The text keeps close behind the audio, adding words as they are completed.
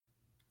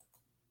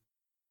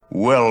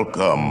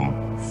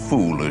Welcome,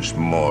 foolish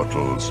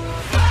mortals.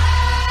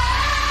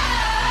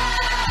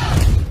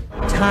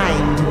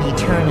 Time to be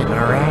turning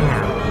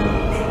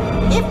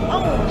around. If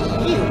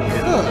only you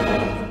could.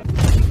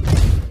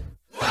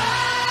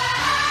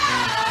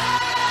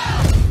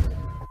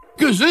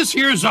 'Cause this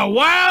here's the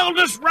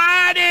wildest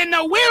ride in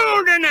the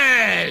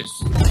wilderness!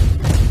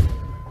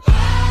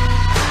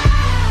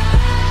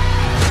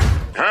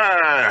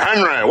 Hey,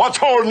 Henry, what's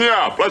holding you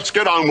up? Let's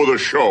get on with the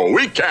show.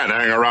 We can't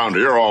hang around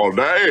here all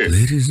day.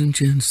 Ladies and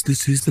gents,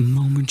 this is the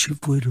moment you've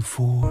waited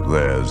for.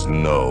 There's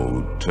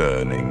no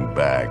turning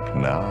back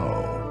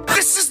now.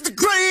 This is the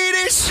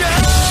greatest show!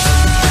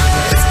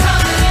 It's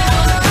coming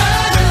on the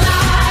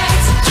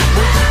lights.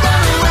 With the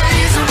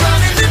runaways are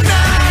running the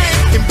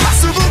night.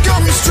 Impossible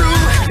comes true.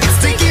 It's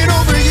taking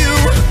over you.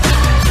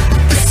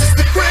 This is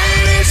the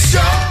greatest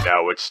show.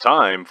 Now it's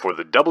time for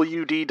the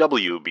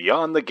WDW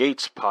Beyond the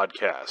Gates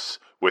podcast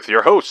with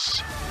your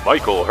hosts,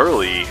 Michael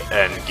Hurley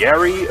and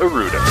Gary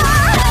Aruda.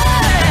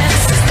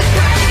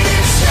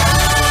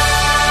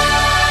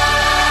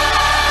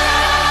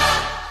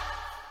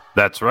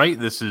 That's right,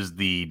 this is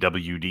the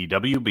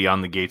WDW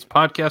Beyond the Gates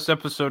podcast,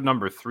 episode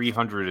number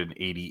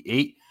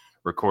 388,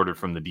 recorded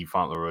from the D.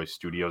 Fauntleroy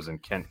Studios in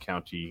Kent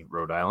County,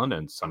 Rhode Island,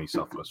 and sunny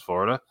Southwest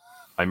Florida.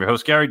 I'm your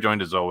host, Gary,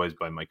 joined as always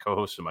by my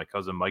co-host and my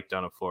cousin, Mike,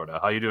 down in Florida.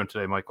 How you doing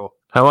today, Michael?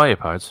 How are you,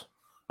 Pards?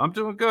 I'm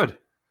doing good.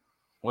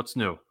 What's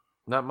new?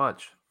 Not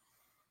much.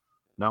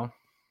 No?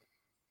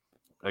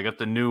 I got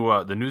the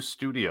new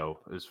studio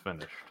is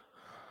finished.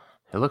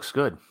 It looks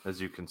good. As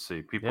you can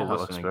see. People Yeah, it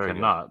looks listening very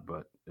cannot,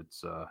 but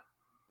it's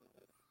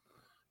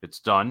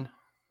done.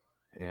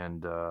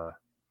 And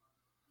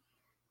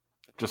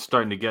just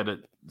starting to get it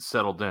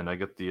settled in. I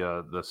got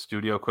the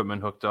studio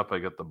equipment hooked up. I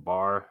got the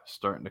bar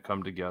starting to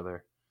come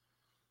together.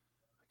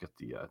 I got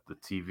the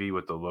TV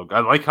with the logo. I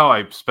like how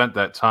I spent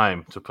that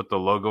time to put the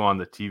logo on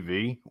the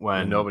TV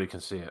when nobody can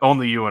see it.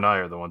 only you and I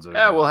are the ones that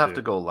Yeah, can we'll see have it.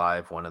 to go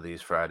live one of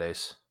these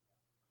Fridays.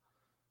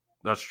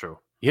 That's true.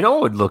 You know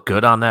what would look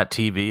good on that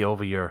TV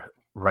over your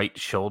right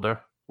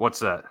shoulder? What's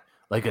that?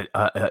 Like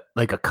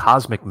a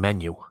cosmic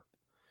menu.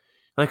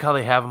 Like how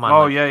they have them on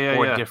Oh, like yeah,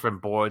 four yeah.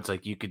 different boards.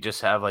 Like you could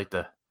just have like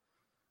the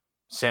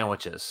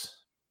sandwiches.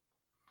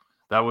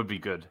 That would be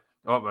good.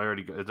 Oh,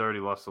 it's already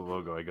lost the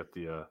logo. I got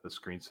the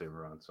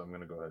screensaver on, so I'm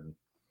gonna go ahead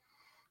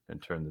and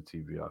turn the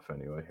TV off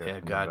anyway. Here Yeah,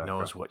 in the God background.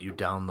 knows what you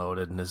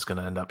downloaded and is going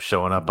to end up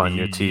showing up on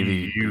your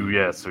TV.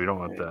 Yes, we don't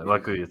want that.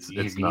 Luckily, it's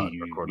not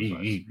recorded.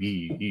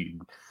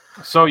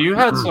 So you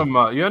had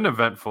you had an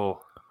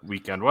eventful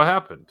weekend. What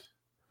happened?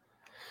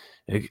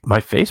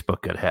 My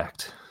Facebook got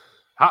hacked.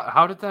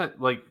 How did that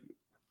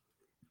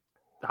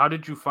How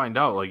did you find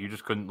out? Like you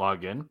just couldn't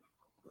log in?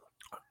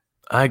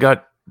 I've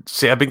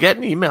been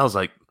getting emails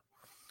like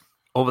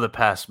over the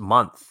past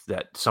month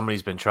that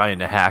somebody's been trying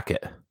to hack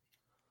it.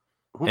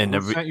 Who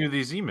sent you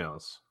these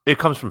emails? It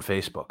comes from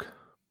Facebook.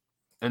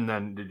 And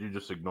then did you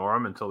just ignore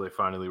them until they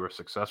finally were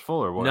successful,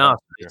 or what? No,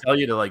 they tell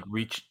you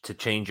to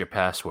change your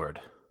password.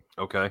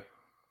 Okay.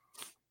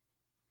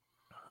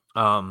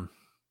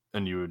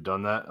 And you had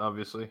done that,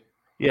 obviously,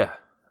 Yeah.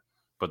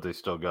 but they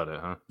still got it,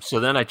 huh? So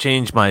then I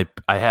changed I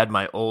had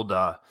my old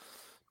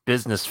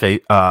business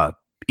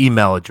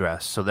email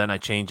address. So then I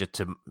changed it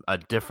to a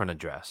different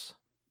address.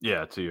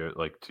 Yeah, to your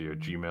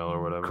Gmail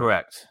or whatever.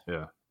 Correct.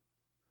 Yeah.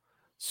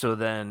 So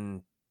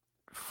then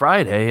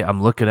Friday,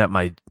 I'm looking at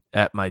my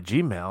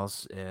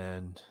Gmails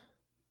and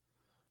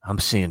I'm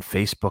seeing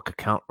Facebook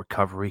account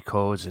recovery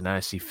codes, and then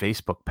I see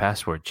Facebook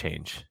password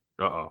change.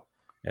 Uh-oh.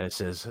 And it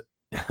says,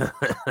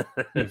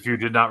 If you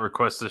did not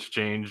request this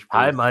change,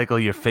 "Hi, please- Michael.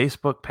 Your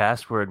Facebook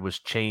password was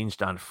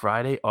changed on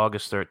Friday,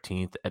 August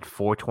 13th at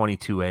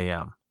 4:22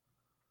 a.m."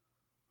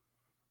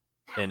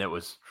 And it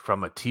was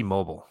from a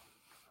T-Mobile.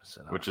 I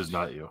said, which is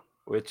not you.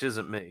 which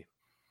isn't me.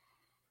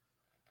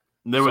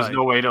 There was So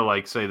no way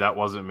to say that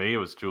wasn't me. It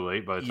was too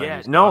late by the time.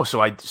 Yeah, no.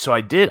 So I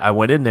did. I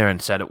went in there and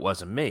said it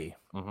wasn't me.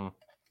 Mm-hmm.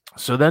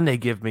 So then they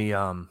give me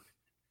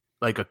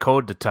like a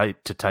code to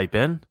type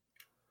in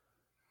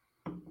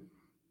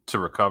To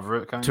recover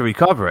it, kind to of.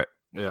 recover it.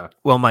 Yeah.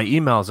 Well, my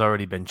email's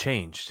already been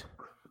changed.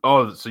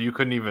 Oh, so you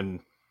couldn't even.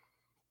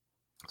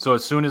 So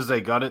as soon as they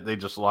got it, they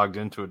just logged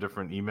into a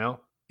different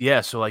email.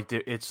 Yeah, so like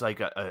it's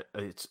like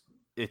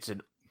it's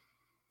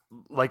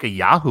like a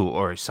Yahoo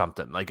or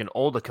something, like an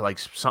older, like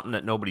something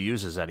that nobody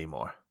uses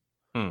anymore.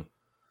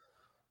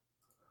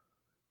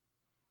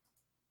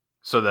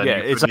 So then Yeah,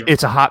 you it's couldn't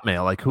it's a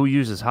Hotmail. Like who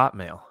uses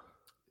Hotmail?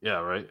 yeah,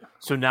 right.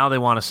 So now they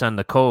want to send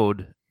the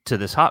code to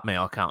this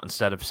Hotmail account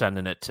instead of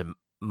sending it to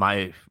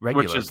my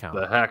regular Which is account.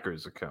 the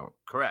hacker's account,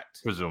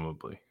 Correct.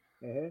 presumably.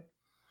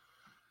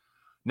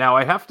 Now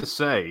I have to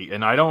say,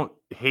 and I don't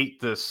hate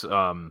this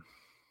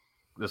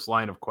this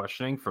line of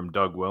questioning from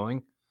Doug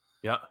Willing.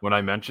 Yeah. When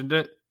I mentioned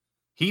it,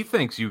 he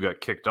thinks you got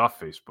kicked off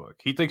Facebook.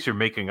 He thinks you're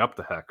making up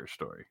the hacker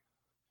story.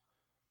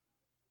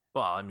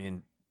 Well, I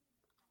mean,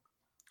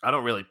 I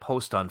don't really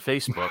post on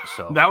Facebook,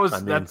 so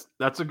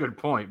That's a good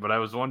point. But I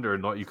was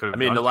wondering what you could have. I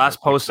mean, done the to last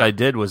get post kicked I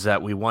did was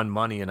that we won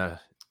money in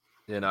a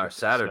in our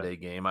Saturday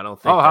game. I don't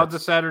think. Oh, how'd the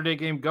that's- Saturday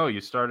game go?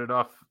 You started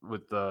off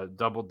with the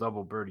double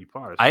birdie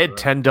par. I so had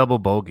 10 double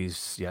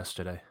bogeys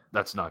yesterday.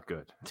 That's not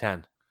good.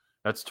 10.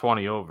 That's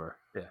 20 over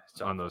Yeah.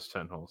 on those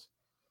 10 holes.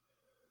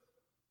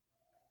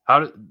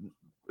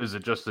 Is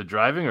it just the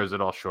driving, or is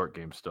it all short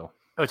game still?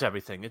 Oh, it's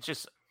everything. It's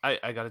just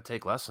I got to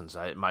take lessons.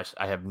 I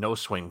have no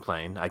swing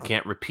plane. I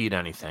can't repeat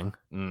anything.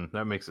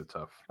 That makes it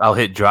tough. I'll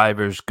hit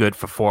drivers good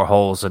for 4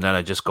 holes, and then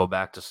I just go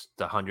back to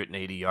the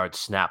 180-yard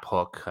snap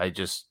hook.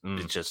 It's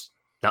just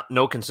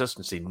no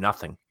consistency,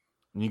 nothing.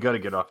 You got to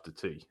get off the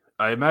tee.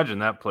 I imagine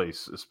that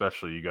place,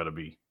 especially, you got to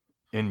be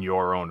in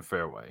your own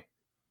fairway.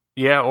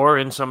 Yeah, or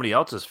in somebody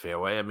else's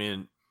fairway. I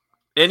mean,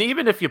 and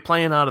even if you're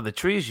playing out of the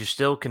trees, you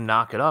still can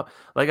knock it up.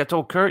 Like I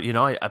told Kurt,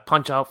 I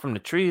punch out from the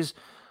trees.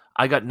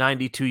 I got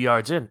 92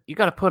 yards in. You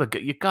got to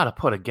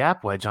put a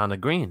gap wedge on the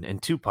green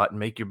and 2-putt and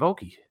make your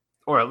bogey,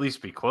 Or at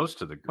least be close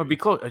to the green. or be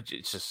close.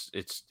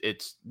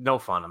 It's no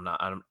fun.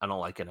 I don't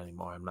like it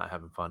anymore. I'm not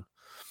having fun.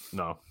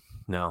 No.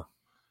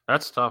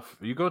 That's tough.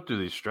 You go through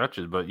these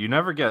stretches, but you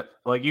never get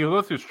you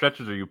go through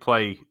stretches where you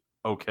play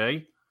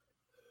okay,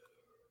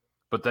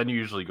 but then you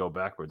usually go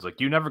backwards. Like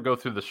you never go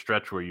through the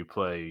stretch where you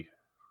play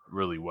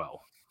really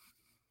well.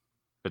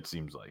 It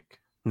seems like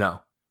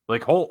No.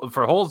 like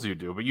for holes you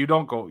do, but you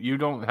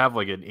don't have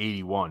like an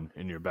 81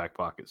 in your back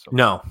pocket. So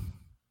No.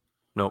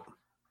 Nope.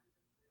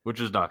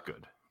 which is not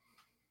good.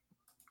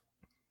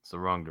 It's the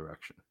wrong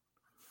direction.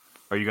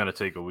 Are you going to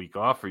take a week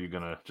off, or are you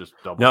going to just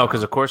double? No, down?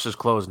 because the course is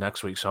closed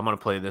next week, so I'm going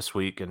to play this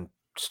week and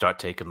start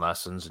taking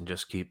lessons and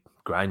just keep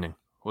grinding.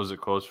 Was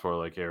it closed for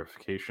like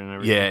aerification and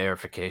everything? Yeah,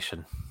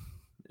 aerification.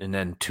 And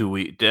then 2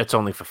 weeks. That's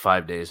only for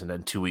 5 days, and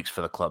then 2 weeks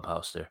for the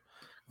clubhouse. They're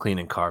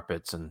cleaning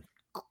carpets and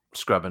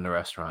scrubbing the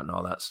restaurant and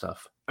all that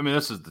stuff. I mean,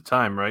 this is the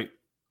time, right?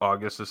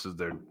 August.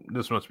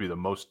 This must be the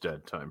most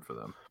dead time for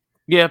them.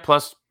 Yeah,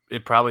 plus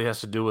it probably has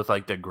to do with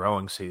like their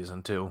growing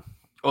season too.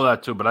 Oh,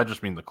 that too. But I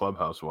just mean the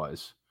clubhouse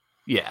wise.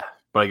 Yeah.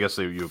 But I guess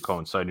you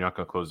coincide. You're not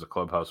going to close the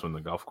clubhouse when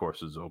the golf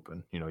course is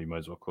open. You might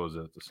as well close it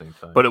at the same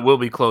time. But it will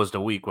be closed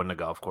a week when the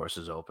golf course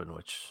is open,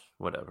 which,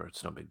 whatever,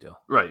 it's no big deal.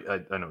 right,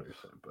 I know what you're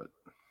saying, but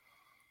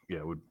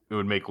yeah, it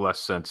would make less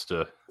sense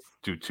to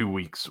do 2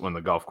 weeks when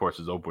the golf course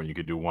is open. You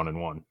could do 1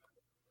 and 1.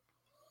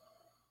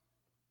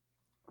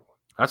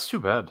 That's too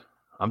bad.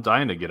 I'm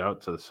dying to get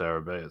out to the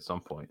Sarah Bay at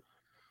some point.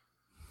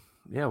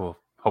 Yeah, well,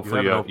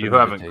 Hopefully, have an you open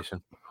haven't.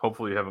 invitation.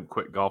 Hopefully, you haven't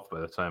quit golf by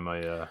the time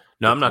I.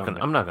 No, I'm not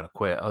gonna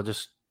quit. I'll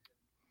just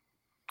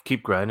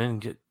keep grinding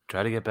and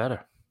try to get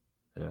better.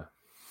 Yeah.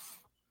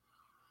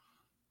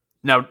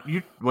 Now,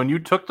 when you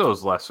took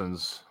those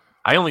lessons,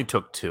 I only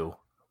took 2.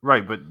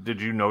 right? But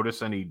did you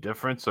notice any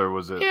difference, or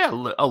was it? Yeah,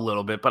 a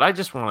little bit, but I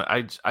just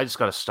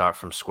got to start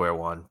from square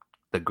one.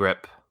 The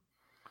grip.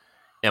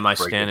 Am I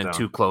Break it standing down.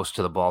 too close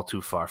to the ball,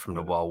 too far from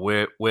the ball?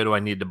 Where do I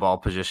need the ball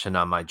position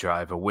on my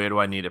drive, or where do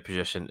I need a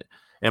position?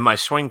 And my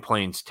swing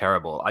plane's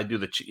terrible. I do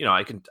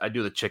I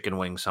do the chicken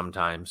wing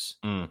sometimes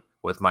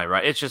with my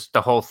right. It's just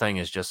the whole thing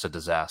is just a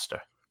disaster.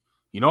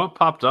 You know what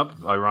popped up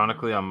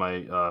ironically on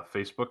my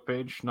Facebook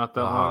page not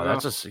that long ago?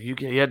 That's just you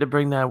had to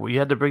bring that. You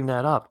had to bring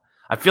that up.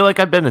 I feel like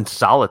I've been in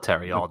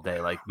solitary all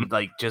day, like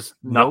just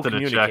no Nothing to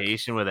check.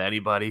 communication with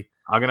anybody.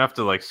 I'm gonna have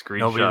to Nobody to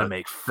screenshot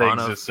make fun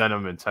things of. to send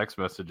them in text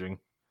messaging.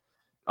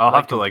 I'll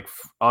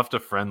have to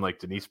friend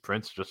Denise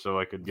Prince just so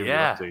I could give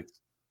Yeah. you updates.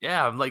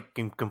 Yeah, I'm like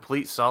in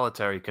complete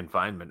solitary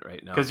confinement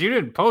right now. Because you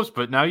didn't post,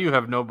 but now you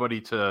have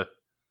nobody to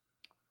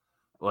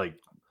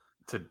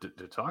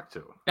to talk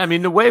to. I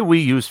mean, the way we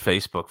use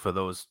Facebook for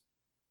those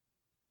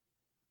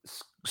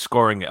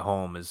scoring at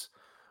home is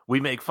we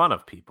make fun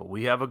of people.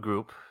 We have a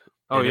group.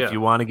 Oh, and yeah. If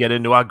you want to get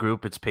into our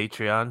group, it's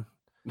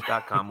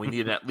patreon.com. We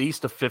need at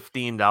least a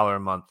 $15 a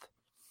month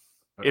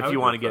if you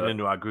want to get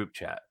into our group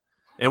chat.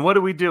 And what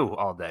do we do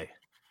all day?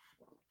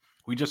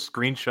 We just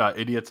screenshot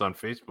idiots on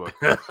Facebook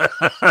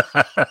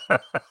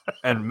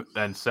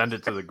and send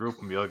it to the group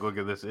and be like, look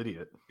at this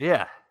idiot.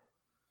 Yeah.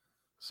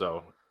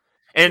 So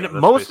And yeah,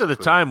 that's most of the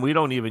basically- time, we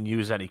don't even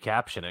use any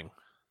captioning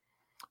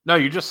no,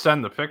 you just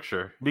send the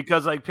picture.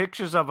 because, like,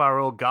 pictures of our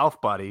old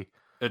golf buddy,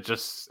 It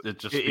just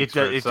it speaks for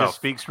itself. just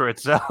speaks for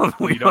itself.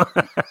 You don't-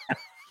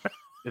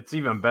 It's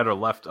even better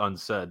left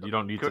unsaid. You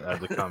don't need to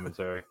add the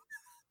commentary.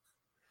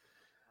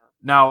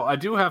 Now, I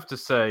do have to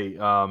say,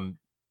 I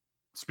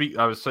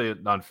was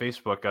saying on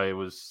Facebook,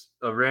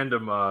 a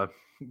random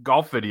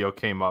golf video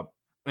came up,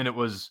 and it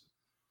was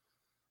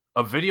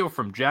a video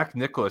from Jack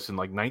Nicklaus in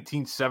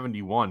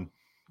 1971,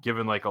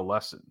 giving a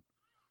lesson.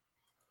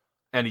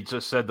 And he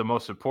just said the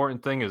most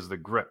important thing is the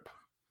grip.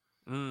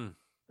 Mm.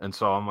 And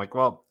so I'm like,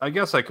 well, I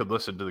guess I could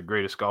listen to the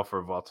greatest golfer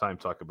of all time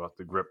talk about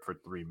the grip for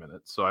 3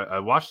 minutes. So I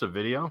watched the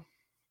video,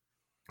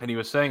 and he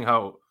was saying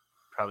how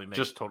Probably makes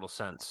Just- total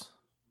sense.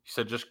 he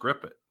said, just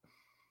grip it.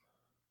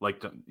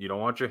 You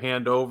don't want your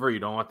hand over. You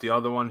don't want the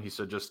other one. He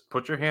said, just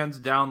put your hands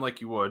down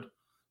like you would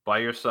by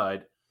your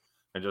side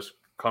and just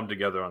come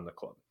together on the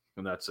club.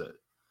 And that's it.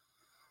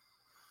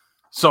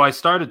 So I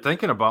started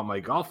thinking about my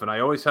golf, and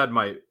I always had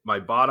my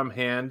bottom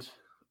hand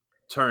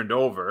turned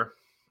over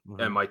Mhm.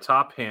 and my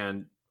top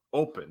hand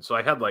open. So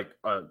I had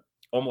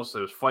almost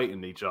it was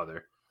fighting each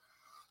other.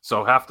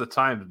 So half the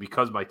time,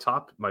 because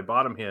my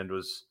bottom hand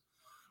was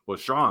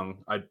strong,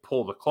 I'd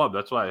pull the club.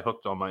 That's why I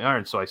hooked on my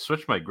iron. So I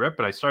switched my grip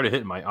and I started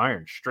hitting my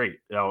iron straight.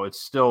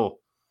 It's still,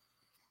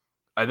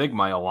 I think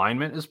my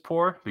alignment is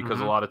poor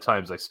because a lot of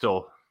times I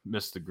still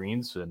miss the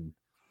greens, and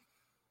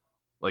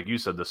like you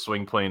said, the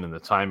swing plane and the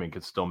timing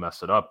could still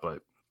mess it up. But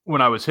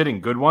when I was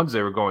hitting good ones,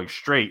 they were going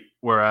straight.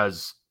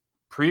 Whereas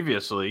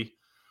previously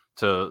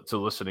to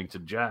listening to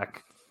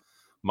Jack,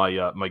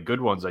 my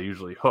good ones I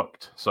usually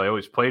hooked. So I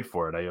always played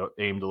for it. I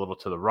aimed a little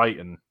to the right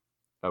and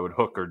I would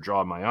hook or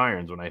draw my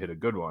irons when I hit a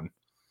good one.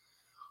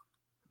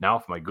 Now,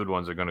 if my good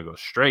ones are going to go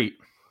straight,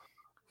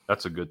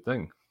 that's a good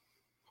thing.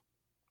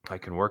 I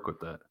can work with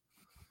that.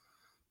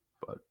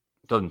 But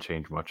it doesn't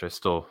change much. I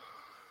still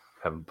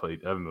haven't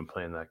been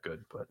playing that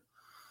good. But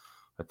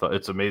I thought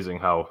it's amazing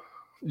how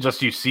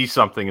just you see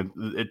something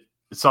and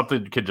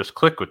something could just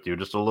click with you,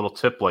 just a little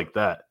tip like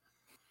that.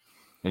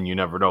 And you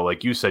never know.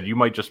 Like you said, you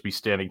might just be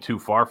standing too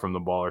far from the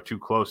ball or too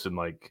close. And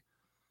like,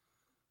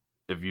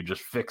 if you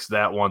just fix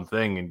that one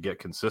thing and get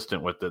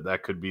consistent with it,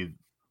 that could be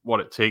what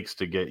it takes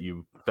to get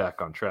you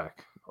back on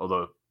track.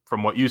 Although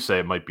from what you say,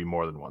 it might be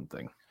more than one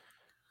thing.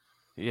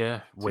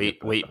 Yeah.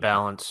 Weight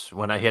balance.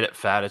 When I hit it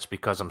fat, it's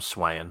because I'm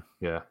swaying.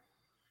 Yeah.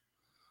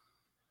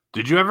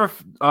 Did you ever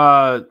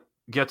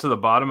get to the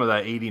bottom of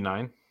that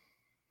 89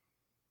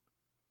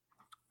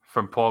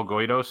 from Paul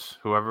Goidos,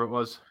 whoever it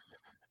was?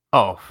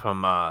 Oh,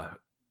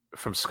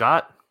 from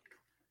Scott?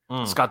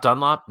 Scott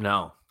Dunlop?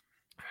 No.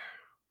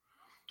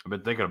 I've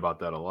been thinking about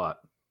that a lot.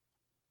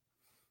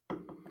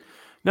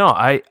 No,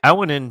 I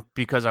went in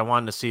because I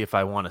wanted to see if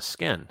I want a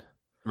skin.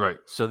 Right.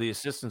 So the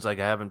assistant's like,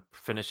 I haven't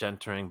finished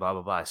entering, blah,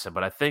 blah, blah. I said,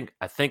 but I think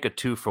a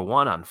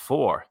 2-for-1 on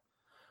 4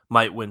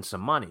 might win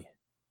some money.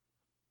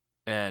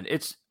 And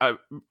it's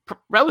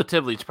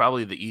relatively, it's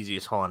probably the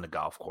easiest hole on the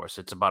golf course.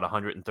 It's about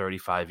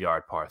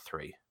 135-yard par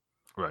 3.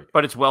 Right.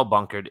 But it's well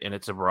bunkered and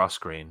it's a raw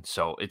screen.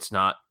 So it's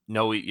not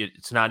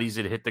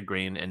easy to hit the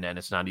green, and then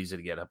it's not easy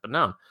to get up and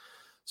down.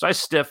 So I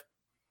stiffed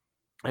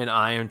an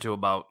iron to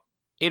about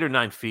 8 or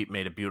 9 feet,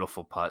 made a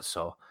beautiful putt.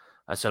 So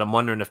I said, I'm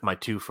wondering if my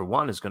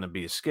 2-for-1 is going to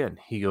be a skin.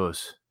 He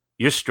goes,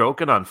 you're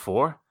stroking on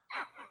 4?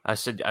 I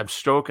said, I'm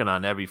stroking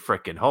on every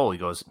freaking hole. He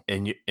goes,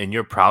 and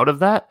you're proud of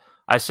that?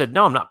 I said,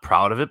 no, I'm not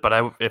proud of it,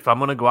 but if I'm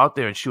going to go out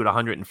there and shoot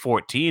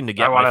 114 to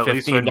get my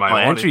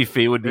 $15 entry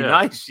fee would be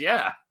nice.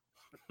 Yeah.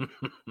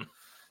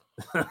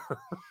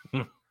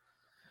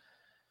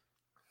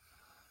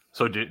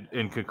 So,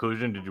 in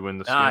conclusion, did you win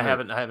the skin? No, I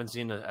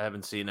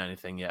haven't seen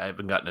anything yet. I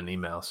haven't gotten an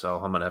email, so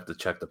I'm gonna have to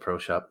check the pro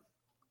shop.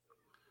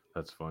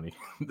 That's funny.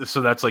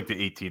 So that's like the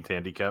 18th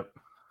handicap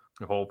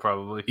hole,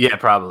 probably. Yeah, it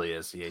probably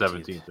is the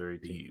 17th or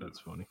 18th. That's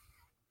funny.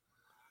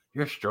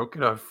 You're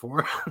stroking on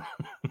 4.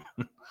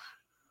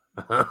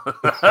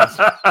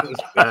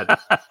 that's bad.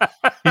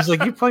 He's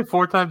like, you play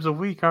 4 times a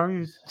week. How are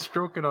you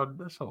stroking on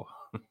this hole?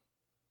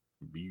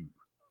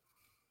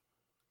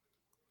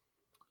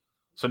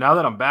 So now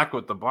that I'm back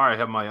with the bar, I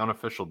have my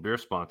unofficial beer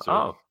sponsor.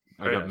 Oh,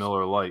 I got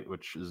Miller Lite,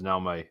 which is now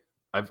my.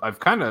 I've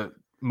kind of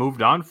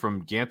moved on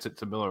from Gansett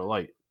to Miller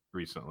Lite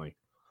recently.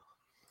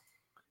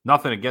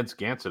 Nothing against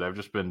Gansett. I've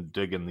just been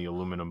digging the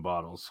aluminum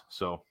bottles.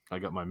 So I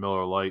got my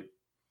Miller Lite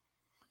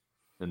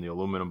in the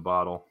aluminum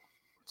bottle.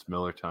 It's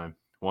Miller time.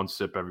 1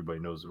 sip, everybody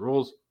knows the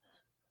rules.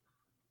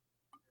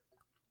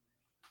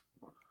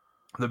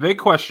 The big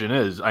question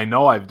is, I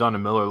know I've done a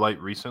Miller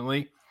Lite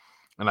recently,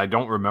 and I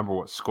don't remember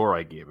what score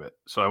I gave it.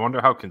 So I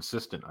wonder how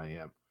consistent I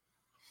am.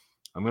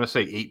 I'm going to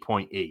say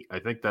 8.8. I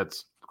think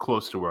that's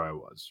close to where I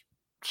was.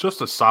 It's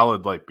just a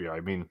solid light beer. I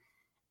mean,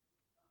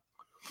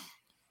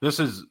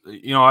 this is,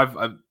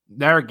 I've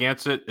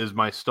Narragansett is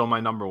still my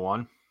number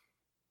 1,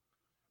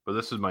 but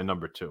this is my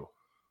number 2.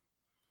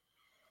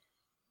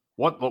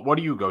 What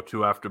do you go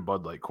to after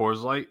Bud Light?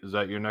 Coors Light? Is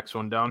that your next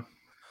one down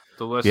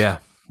the list? Yeah.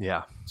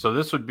 So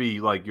this would be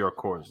like your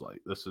Coors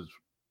Light. This is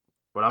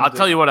what I'll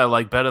tell you what I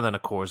like better than a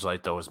Coors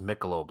Light, though, is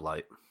Michelob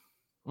Light.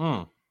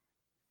 Why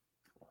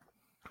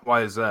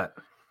is that?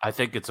 I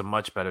think it's a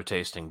much better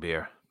tasting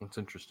beer. That's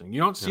interesting.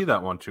 You don't see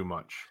that one too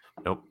much.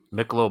 Nope.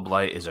 Michelob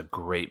Light is a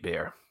great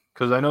beer.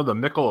 Because I know the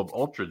Michelob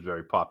Ultra is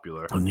very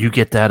popular. And you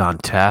get that on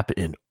tap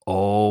in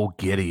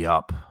giddy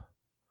up.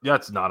 Yeah,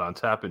 it's not on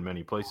tap in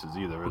many places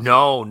either.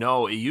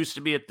 No. It used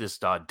to be at this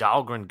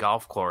Dahlgren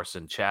golf course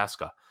in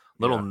Chaska.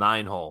 Little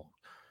 9-hole.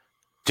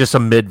 Just a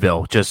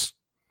Midville. Just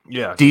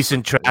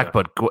decent track,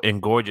 but in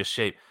gorgeous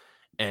shape.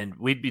 And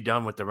we'd be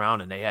done with the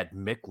round, and they had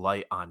Mick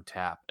Light on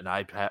tap. And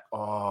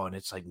and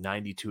it's like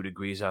 92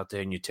 degrees out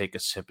there, and you take a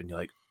sip, and you're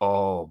like,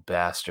 oh,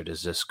 bastard,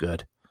 is this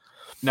good?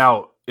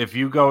 Now, if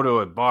you go to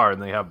a bar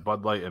and they have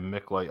Bud Light and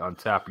Mick Light on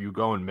tap, you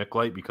go in Mick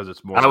Light because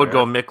it's more I would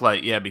rare? go Mick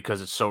Light, yeah,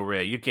 because it's so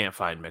rare. You can't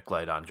find Mick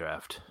Light on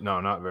draft. No,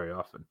 not very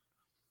often.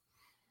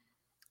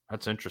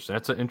 That's interesting.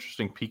 That's an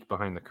interesting peek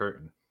behind the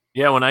curtain.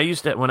 Yeah, when I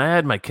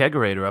had my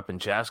kegerator up in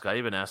Chaska, I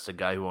even asked the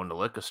guy who owned the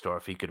liquor store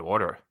if he could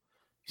order.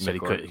 He said he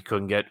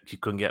couldn't get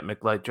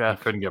Mick Light draft.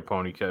 He couldn't get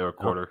pony or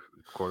quarter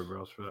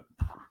barrels for that.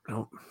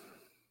 Nope.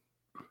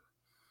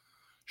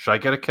 Should I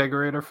get a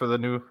kegerator for the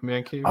new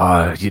man cave?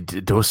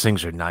 Those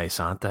things are nice,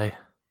 aren't they?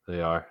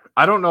 They are.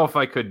 I don't know if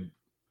I could.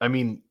 I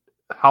mean,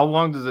 how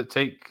long does it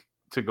take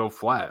to go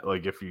flat?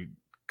 Like if you,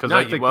 because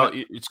I think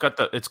it's got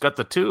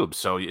the tube,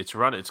 so it's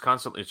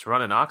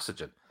running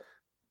oxygen,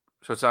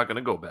 so it's not going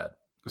to go bad.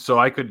 so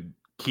I could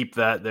keep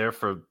that there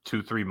for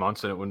 2-3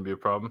 months and it wouldn't be a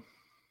problem.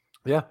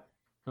 Yeah.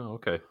 Oh,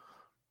 okay.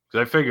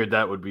 Because I figured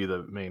that would be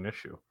the main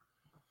issue.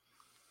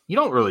 You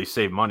don't really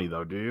save money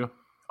though, do you?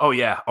 Oh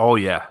yeah.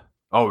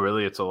 Oh,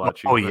 really? It's a lot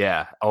cheaper.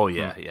 Oh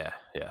yeah. Yeah.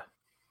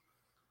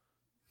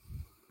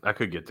 That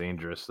could get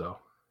dangerous though.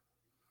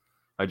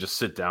 I just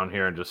sit down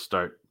here and just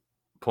start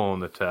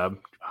pulling the tab.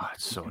 Oh,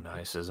 it's so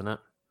nice, isn't it?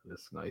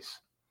 It's nice.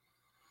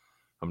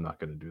 I'm not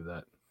going to do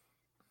that.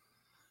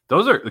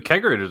 The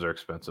kegerators are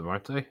expensive,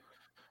 aren't they?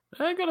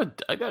 I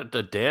got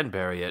a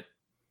Danbury at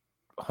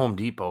Home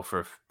Depot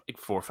for like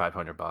 $400 or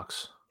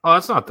 $500. Oh,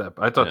 that's not that.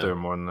 I thought Yeah. they were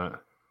more than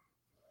that.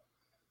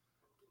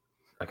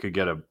 I could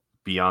get a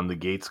Beyond the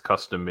Gates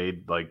custom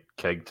made like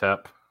keg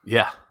tap.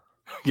 Yeah.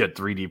 Get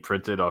 3D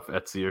printed off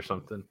Etsy or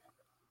something.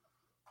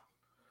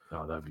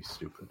 Oh, that'd be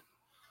stupid.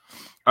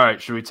 All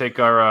right, should we take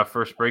our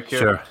first break here?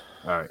 Sure.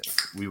 All right,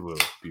 we will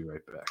be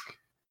right back.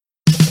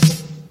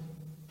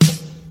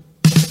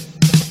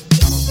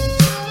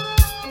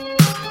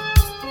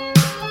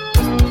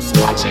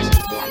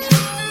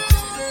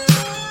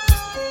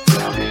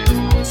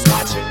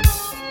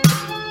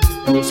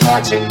 Who's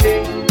watching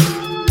me?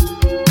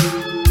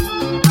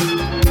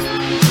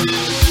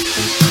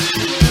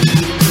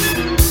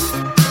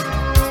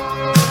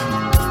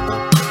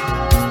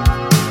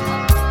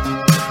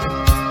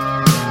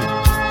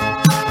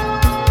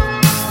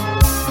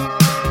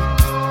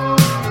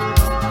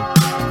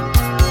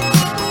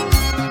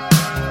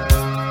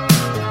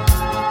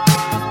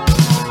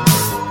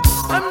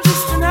 I'm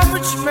just an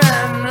average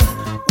man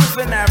with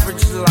an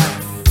average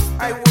life.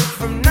 I work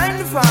from 9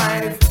 to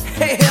 5.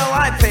 Hey, hell,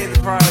 I pay the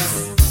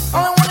price.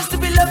 All I want is to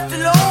be left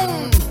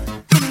alone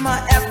in my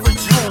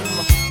average home.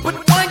 But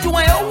why do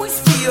I always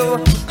feel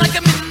like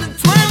I'm in the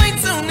twilight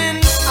zone?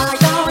 And I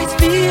always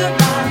feel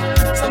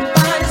like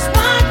somebody's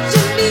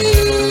watching me,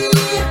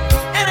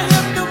 and I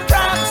have no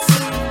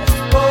privacy.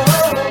 Oh,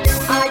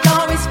 I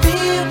always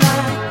feel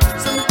like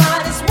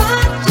somebody's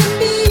watching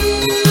me.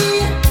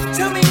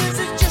 Tell me, is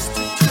it just a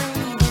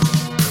dream?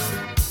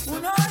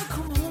 When I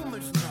come home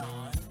at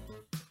night.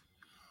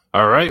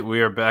 All right,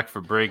 we are back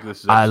for break.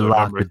 This is I episode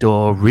lock the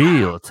door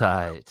real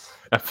tight.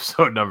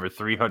 episode number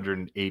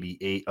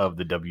 388 of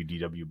the WDW.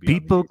 Beyond the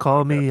People Gates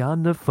call podcast. me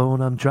on the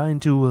phone, I'm trying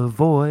to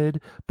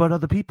avoid. But are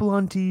the people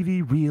on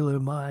TV real or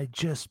am I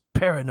just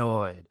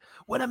paranoid?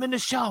 When I'm in the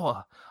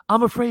shower,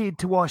 I'm afraid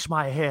to wash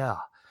my hair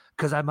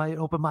because I might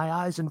open my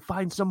eyes and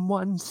find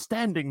someone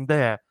standing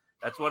there.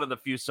 That's one of the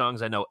few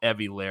songs I know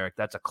every lyric.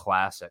 That's a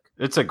classic.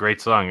 It's a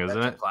great song, isn't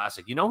That's a it?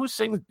 classic. You know who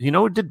sings? You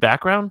know who did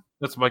background?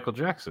 That's Michael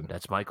Jackson.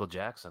 That's Michael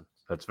Jackson.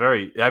 That's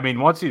very. I mean,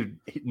 once you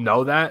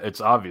know that,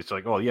 it's obvious.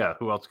 Like, oh yeah,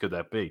 who else could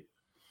that be?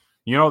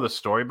 You know the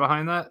story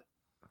behind that?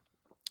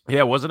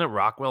 Yeah, wasn't it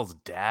Rockwell's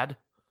dad?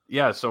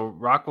 Yeah. So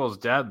Rockwell's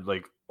dad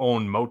like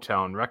owned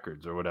Motown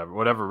Records or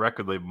whatever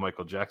record label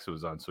Michael Jackson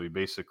was on. So he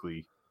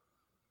basically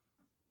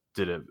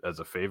did it as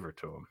a favor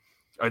to him.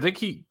 I think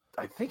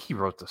he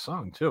wrote the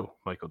song too,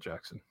 Michael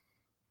Jackson.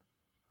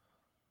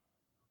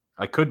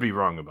 I could be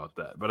wrong about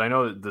that, but I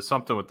know that there's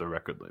something with the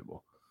record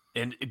label.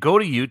 And go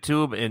to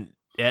YouTube, and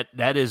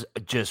that is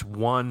just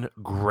one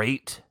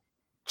great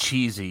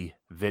cheesy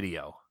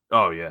video.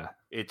 Oh yeah.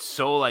 It's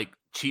so like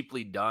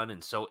cheaply done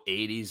and so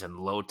 80s and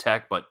low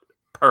tech, but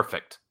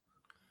perfect.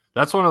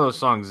 That's one of those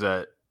songs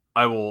that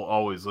I will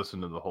always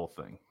listen to the whole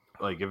thing.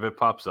 Like if it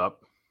pops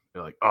up,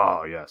 you're like,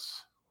 oh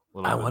yes.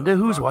 I wonder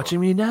who's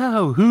watching me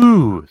now.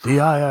 Who? The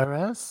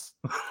IRS?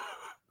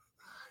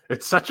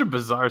 It's such a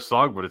bizarre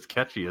song, but it's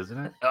catchy, isn't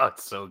it? Oh,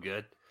 it's so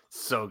good.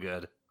 So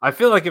good. I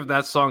feel like if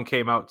that song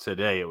came out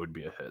today, it would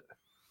be a hit.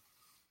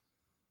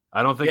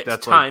 I don't think It's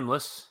that's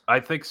timeless.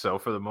 I think so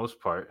for the most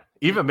part.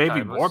 Even maybe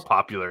timeless. more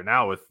popular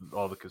now with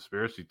all the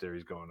conspiracy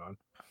theories going on.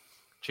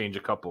 Change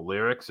a couple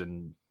lyrics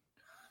and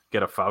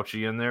get a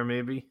Fauci in there,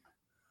 maybe.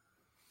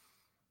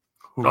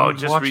 Oh,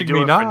 just redo it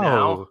for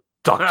now?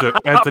 Dr.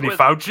 Anthony With-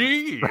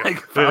 Fauci. Like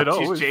It Fauci's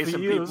always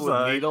chasing feels people with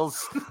like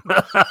needles.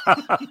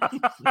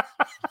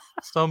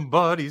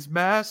 Somebody's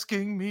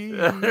masking me.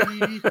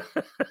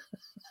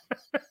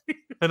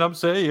 And I'm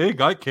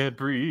saying I can't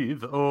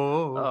breathe.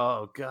 Oh.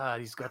 Oh God,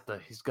 he's got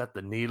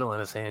the needle in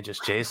his hand,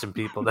 just chasing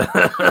people.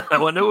 I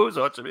wonder who's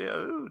watching me.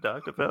 Oh,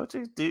 Dr.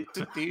 Fauci.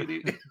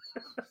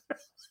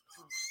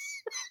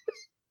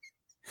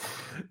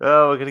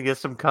 Oh, we're gonna get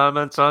some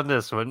comments on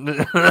this one.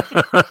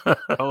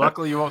 Well,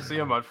 luckily you won't see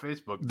him on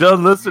Facebook.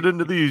 Done listening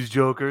to these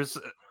jokers.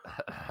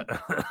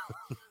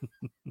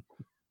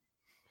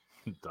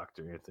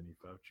 Dr. Anthony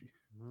Fauci.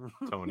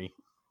 Tony.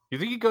 You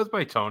think he goes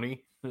by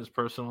Tony in his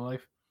personal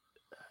life?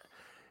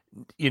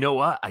 You know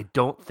what? I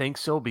don't think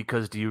so,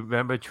 because do you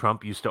remember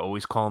Trump used to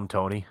always call him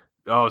Tony?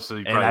 Oh, so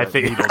he And probably I has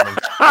think needle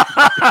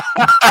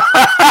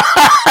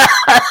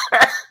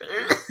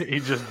him. He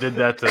just did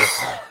that to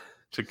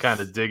to kind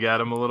of dig at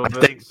him a little I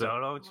bit. think so,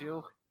 don't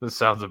you? That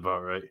sounds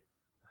about right.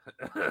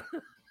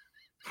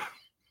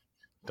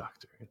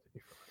 Dr. Anthony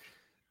Fauci.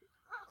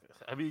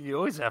 I mean, you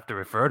always have to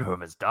refer to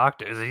him as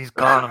doctors, and he's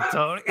calling him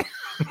Tony.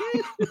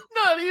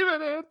 Not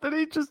even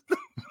Anthony, just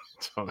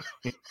Tony.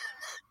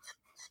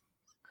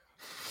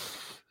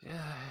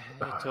 yeah.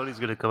 Tony's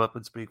gonna come up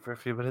and speak for a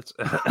few minutes.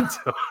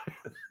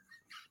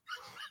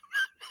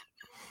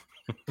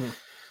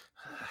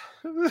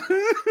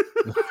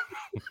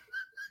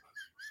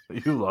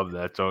 You love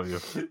that, don't you?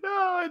 No,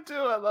 I do.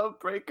 I love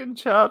breaking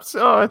chops.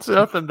 Oh, it's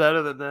nothing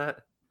better than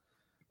that.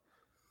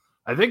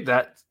 I think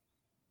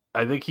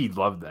he'd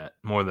love that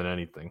more than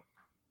anything.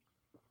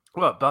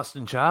 What,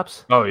 busting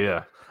chops? Oh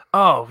yeah.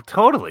 Oh,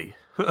 totally.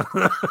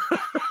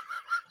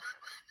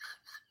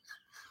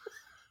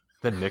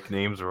 The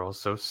nicknames are all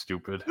so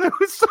stupid. That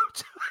was so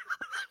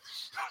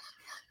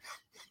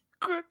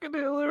Crooked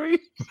Hillary.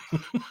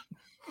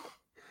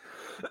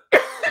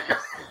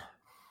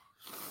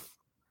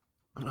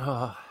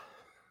 Oh,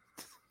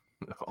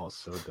 All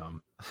so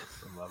dumb. I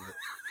love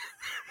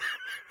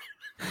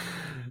it.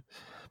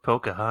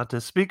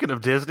 Pocahontas. Speaking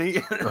of Disney.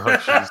 Oh,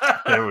 jeez.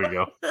 There we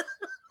go.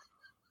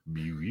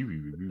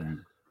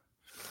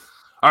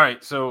 All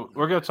right, so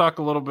we're going to talk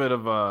a little bit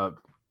of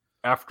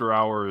after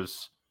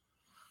hours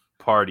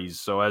parties.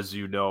 So as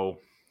you know,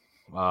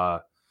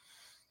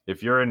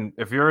 if you're in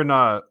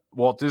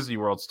Walt Disney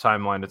World's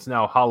timeline, it's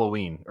now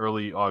Halloween.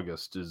 Early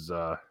August is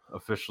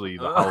officially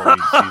the Halloween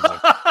season.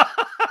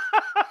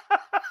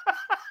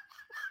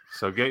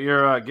 So get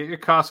your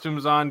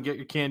costumes on, get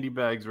your candy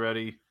bags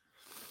ready,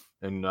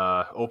 and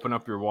open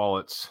up your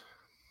wallets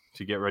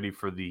to get ready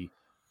for the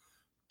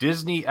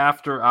Disney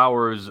After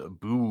Hours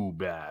Boo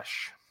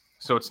Bash.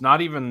 So it's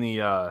not even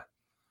the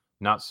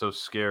not so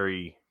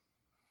scary,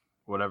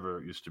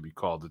 whatever it used to be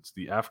called. It's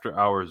the After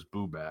Hours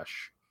Boo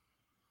Bash.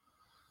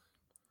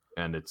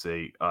 And it's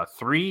a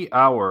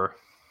 3-hour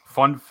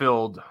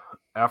fun-filled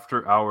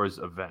after hours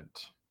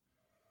event.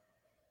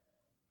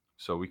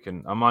 So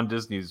I'm on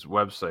Disney's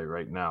website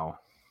right now.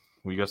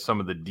 We got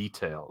some of the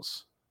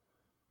details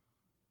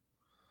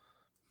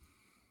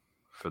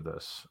for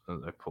this as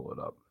I pull it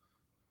up.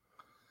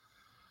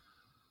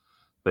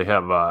 They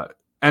have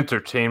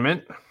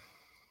entertainment,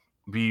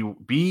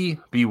 be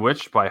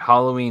bewitched by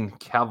Halloween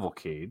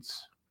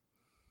cavalcades.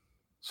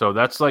 So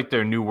that's like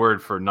their new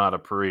word for not a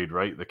parade,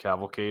 right? The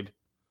cavalcade.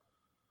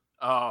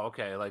 Oh,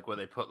 okay. Like where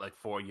they put like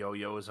 4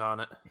 yo-yos on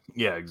it.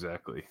 Yeah,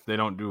 exactly. They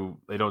don't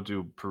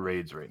do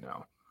parades right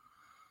now.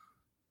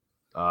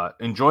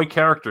 Enjoy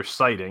character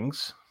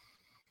sightings.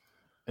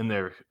 And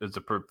there is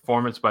a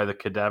performance by the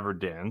Cadaver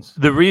Dans.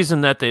 The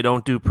reason that they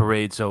don't do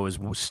parades, though, is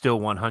still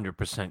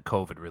 100%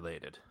 COVID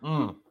related.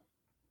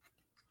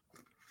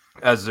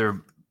 As they're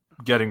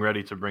getting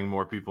ready to bring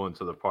more people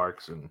into the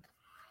parks, and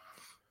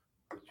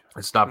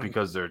it's not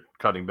because they're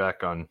cutting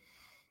back on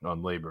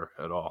labor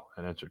at all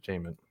and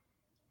entertainment.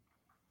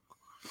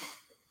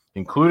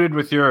 Included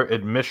with your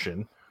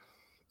admission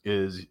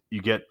is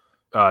you get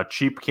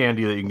cheap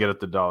candy that you can get at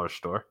the dollar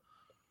store.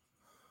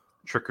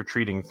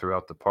 Trick-or-treating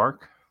throughout the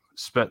park.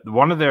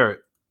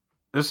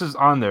 This is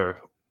on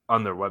their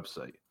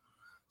website.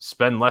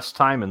 Spend less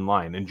time in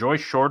line. Enjoy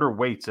shorter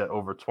waits at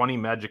over 20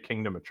 Magic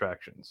Kingdom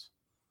attractions.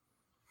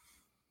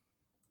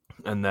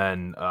 And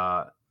then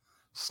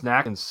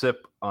snack and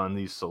sip on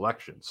these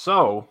selections.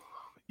 So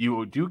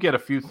you do get a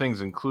few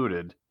things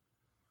included.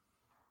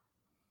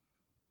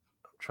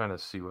 I'm trying to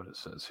see what it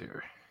says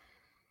here.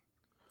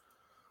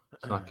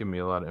 It's not giving me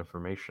a lot of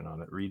information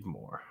on it. Read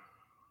more.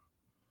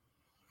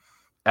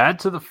 Add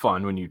to the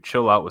fun when you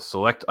chill out with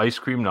select ice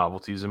cream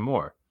novelties and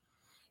more.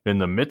 In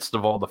the midst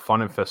of all the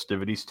fun and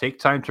festivities, take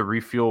time to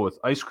refuel with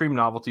ice cream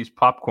novelties,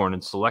 popcorn,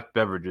 and select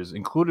beverages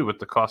included with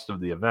the cost of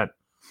the event.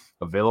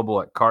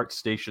 Available at cart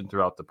station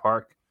throughout the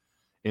park.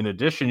 In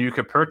addition, you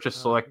can purchase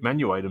select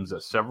menu items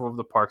at several of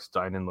the park's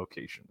dine-in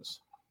locations.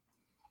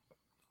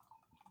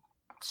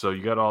 So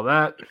you got all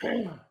that.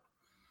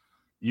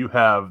 You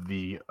have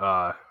the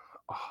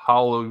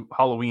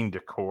Halloween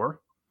decor,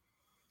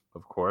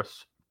 of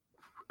course.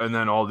 And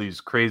then all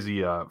these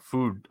crazy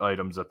food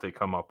items that they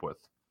come up with.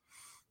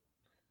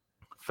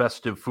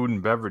 Festive food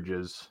and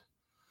beverages.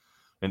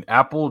 An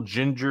apple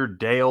ginger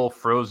Dale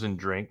frozen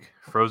drink.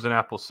 Frozen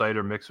apple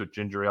cider mixed with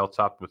ginger ale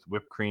topped with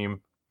whipped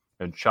cream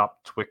and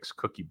chopped Twix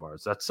cookie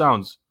bars. That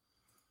sounds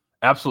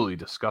absolutely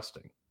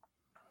disgusting.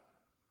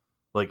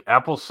 Like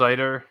apple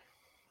cider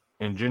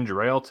and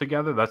ginger ale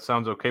together, that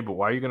sounds okay. But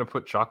why are you going to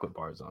put chocolate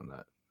bars on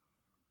that?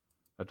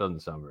 That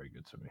doesn't sound very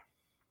good to me.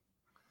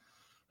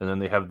 And then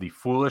they have the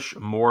Foolish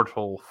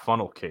Mortal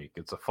funnel cake.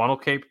 It's a funnel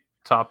cake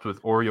topped with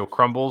Oreo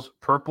crumbles,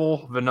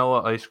 purple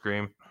vanilla ice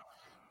cream,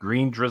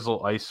 green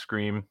drizzle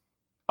icing,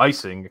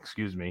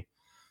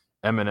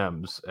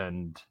 M&Ms,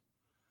 and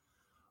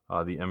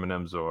the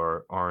M&Ms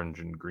are orange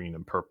and green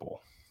and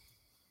purple.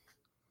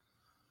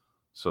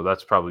 So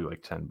that's probably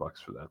like $10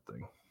 for that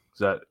thing.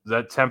 Does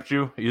that tempt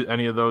you?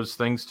 Any of those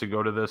things to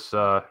go to this?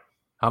 How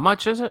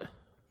much is it?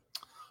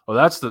 Oh,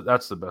 that's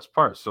the best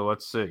part. So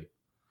let's see.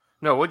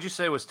 No, what'd you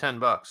say was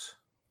 $10?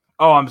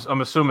 Oh, I'm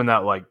assuming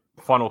that like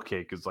funnel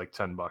cake is like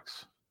 $10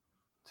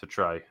 to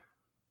try.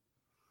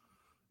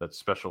 That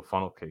special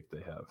funnel cake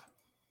they have.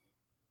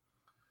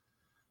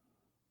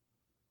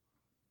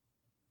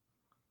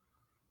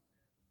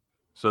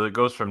 So it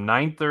goes from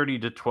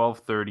 9:30 to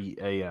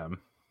 12:30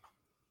 a.m.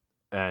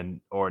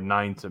 or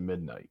 9 to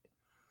midnight.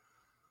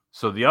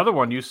 So the other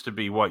one used to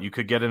be what? You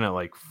could get in at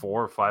like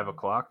 4 or 5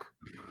 o'clock.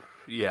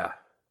 Yeah.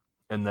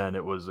 And then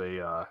it was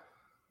it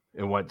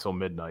went till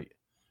midnight.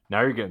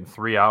 Now you're getting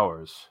 3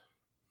 hours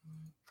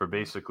for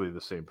basically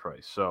the same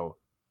price. So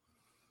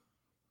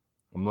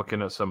I'm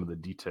looking at some of the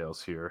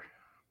details here.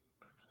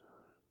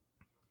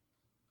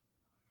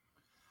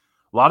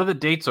 A lot of the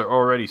dates are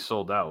already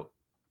sold out,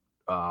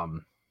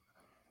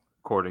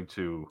 according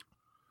to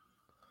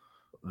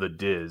the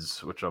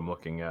Diz, which I'm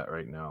looking at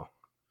right now.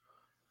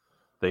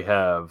 They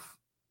have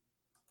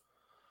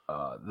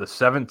the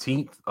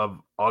 17th of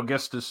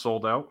August is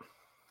sold out,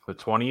 the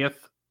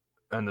 20th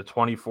and the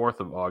 24th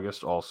of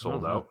August all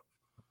sold out.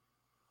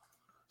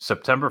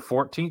 September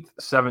 14th,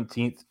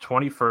 17th,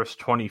 21st,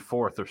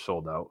 24th are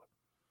sold out.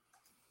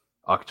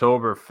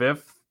 October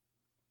 5th,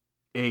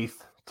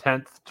 8th,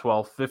 10th,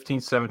 12th,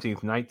 15th,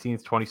 17th,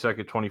 19th,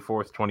 22nd,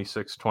 24th,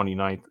 26th,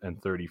 29th,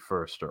 and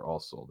 31st are all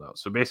sold out.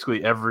 So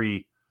basically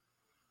every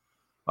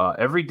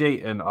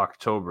date in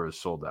October is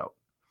sold out.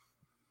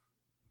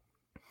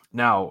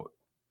 Now,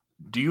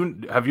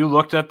 have you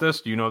looked at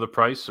this? Do you know the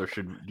price, or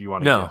do you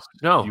want to guess?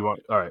 No. Do you want?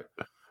 All right.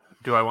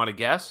 Do I want to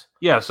guess?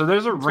 Yeah. So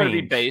there's a It's going to be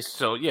range. based.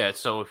 So yeah.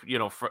 So if,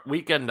 for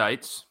weekend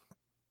nights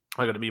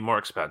are going to be more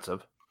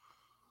expensive.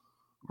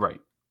 Right.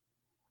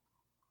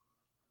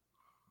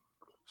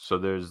 So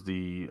there's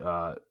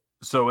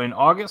so in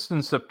August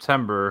and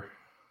September,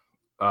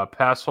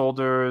 pass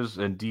holders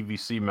and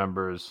DVC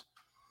members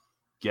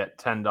get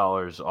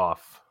 $10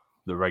 off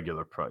the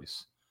regular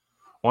price.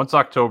 Once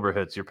October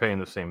hits, you're paying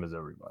the same as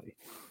everybody.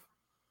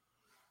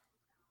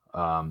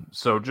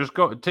 So just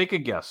take a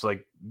guess.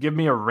 Like, give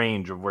me a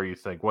range of where you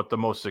think what the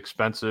most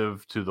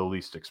expensive to the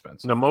least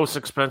expensive. The most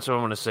expensive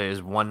I'm going to say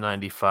is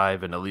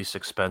 $195, and the least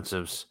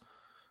expensive's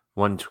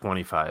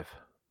 $125.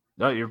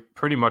 No, you're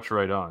pretty much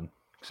right on,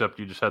 except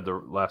you just had the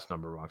last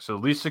number wrong. So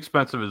the least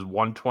expensive is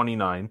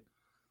 $129.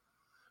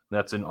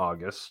 That's in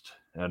August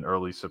and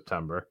early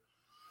September.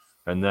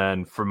 And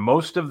then for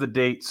most of the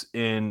dates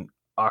in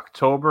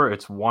October,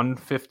 it's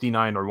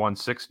 $159 or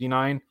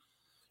 $169.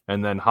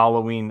 And then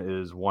Halloween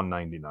is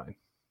 $199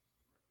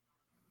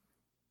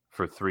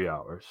 for 3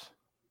 hours,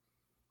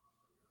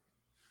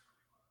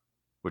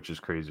 which is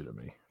crazy to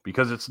me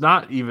because it's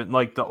not even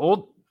like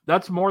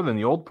that's more than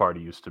the old party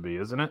used to be,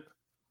 isn't it?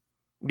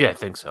 Yeah, I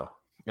think so.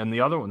 And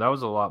the other one, that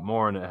was a lot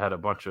more, and it had a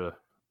bunch of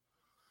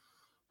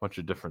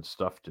different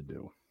stuff to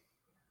do.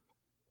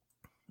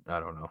 I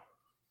don't know.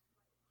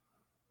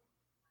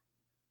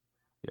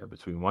 Yeah,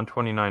 between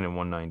 $129 and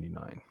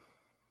 $199.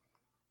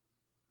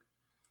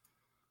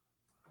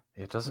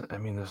 It doesn't, I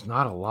mean, there's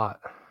not a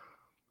lot.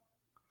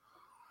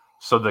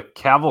 So the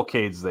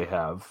cavalcades they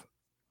have,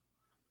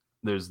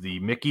 there's the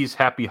Mickey's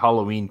Happy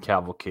Halloween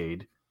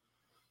Cavalcade,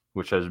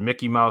 which has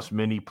Mickey Mouse,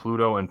 Minnie,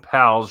 Pluto, and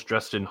pals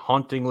dressed in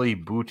hauntingly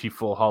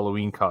beautiful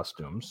Halloween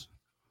costumes.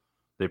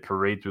 They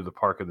parade through the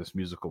park in this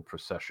musical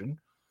procession.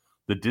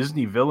 The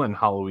Disney Villain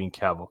Halloween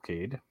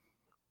Cavalcade,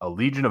 a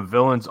legion of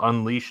villains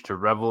unleashed to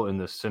revel in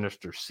this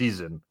sinister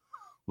season.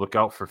 Look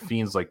out for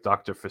fiends like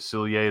Dr.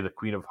 Facilier, the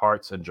Queen of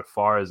Hearts, and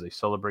Jafar as they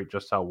celebrate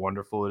just how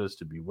wonderful it is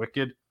to be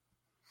wicked.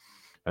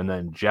 And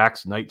then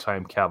Jack's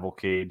Nighttime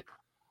Cavalcade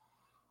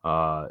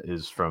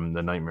is from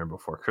The Nightmare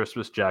Before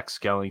Christmas. Jack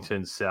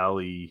Skellington,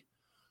 Sally,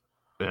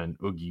 and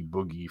Oogie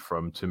Boogie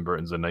from Tim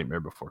Burton's The Nightmare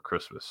Before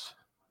Christmas.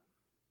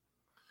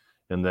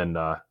 And then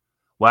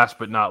last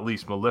but not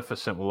least,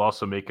 Maleficent will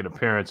also make an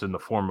appearance in the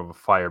form of a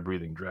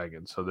fire-breathing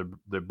dragon. So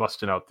they're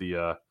busting out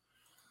the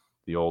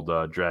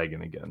old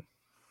dragon again.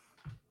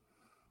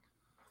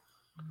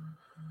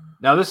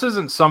 Now, this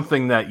isn't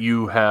something that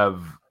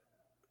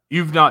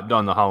you've not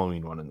done the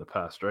Halloween one in the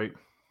past, right?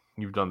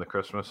 You've done the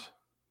Christmas.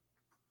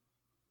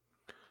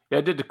 Yeah,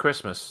 I did the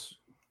Christmas.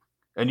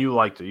 And you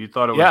liked it. You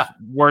thought it was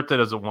worth it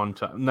as a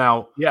one-time.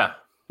 Now, Yeah.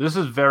 this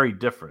is very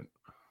different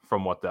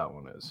from what that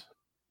one is.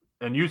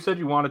 And you said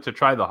you wanted to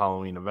try the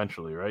Halloween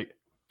eventually, right?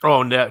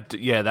 Oh,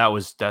 yeah,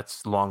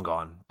 that's long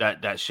gone.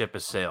 That ship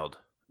has sailed.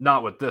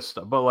 Not with this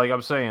stuff, but like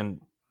I'm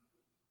saying,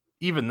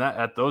 even that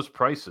at those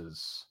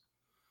prices,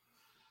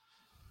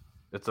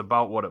 it's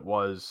about what it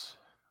was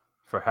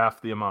for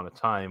half the amount of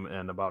time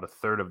and about a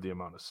third of the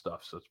amount of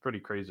stuff. So it's pretty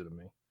crazy to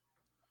me.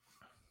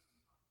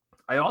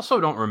 I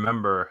also don't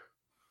remember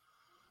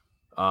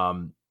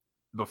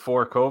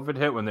before COVID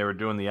hit when they were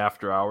doing the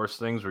after hours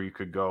things where you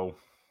could go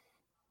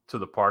to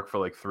the park for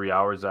like 3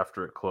 hours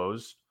after it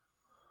closed.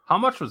 How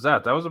much was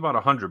that? That was about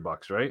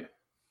 $100, right?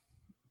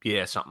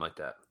 Yeah, something like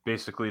that.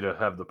 Basically to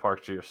have the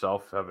park to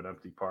yourself, have an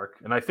empty park.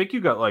 And I think you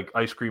got like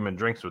ice cream and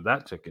drinks with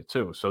that ticket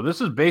too. So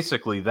this is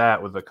basically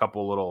that with a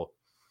couple little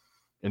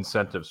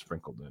incentives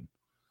sprinkled in,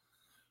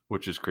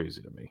 which is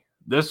crazy to me.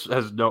 This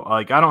has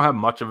I don't have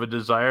much of a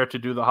desire to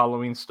do the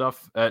Halloween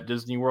stuff at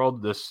Disney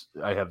World. This,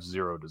 I have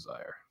zero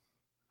desire.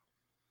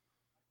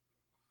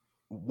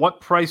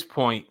 what price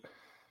point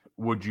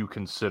would you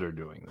consider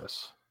doing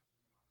this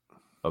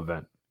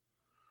event?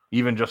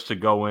 Even just to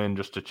go in,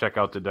 just to check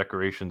out the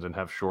decorations and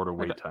have shorter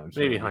wait times.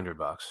 Maybe $100.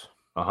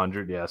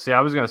 100, yeah. See,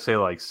 I was gonna say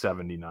like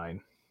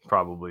 79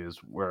 probably is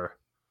where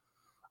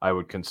I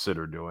would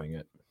consider doing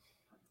it.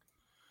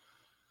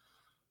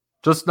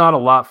 Just not a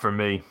lot for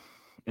me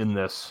in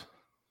this,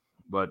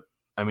 but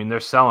I mean they're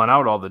selling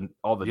out all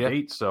the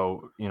dates,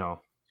 so you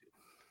know,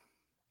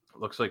 it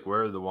looks like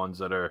we're the ones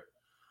that are.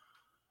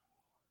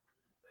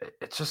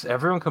 It's just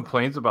everyone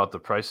complains about the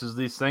prices of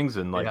these things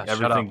and like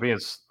everything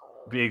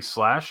being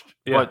slashed,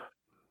 but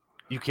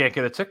you can't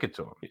get a ticket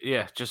to them.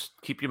 Yeah, just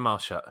keep your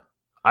mouth shut.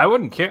 I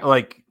wouldn't care.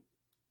 Like,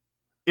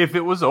 if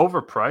it was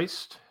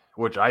overpriced,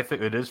 which I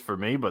think it is for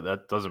me, but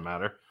that doesn't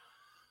matter.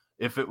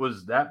 If it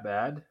was that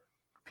bad,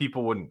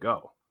 people wouldn't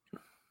go.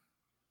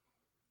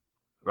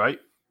 Right?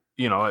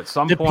 You know, at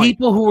some point. The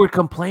people who were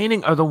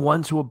complaining are the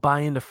ones who are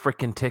buying the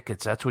freaking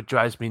tickets. That's what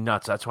drives me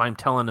nuts. That's why I'm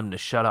telling them to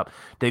shut up.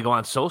 They go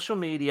on social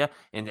media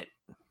and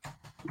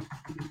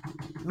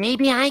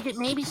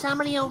maybe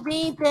somebody will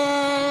read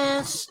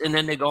this, and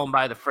then they go and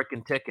buy the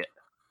freaking ticket.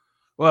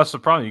 Well, that's the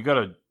problem.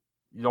 You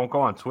don't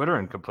go on Twitter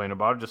and complain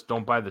about it. Just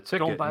don't buy the ticket.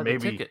 Don't buy the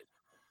ticket.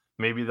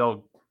 Maybe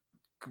they'll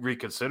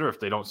reconsider if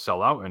they don't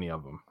sell out any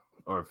of them,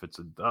 or if it's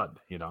a dud.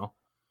 You know.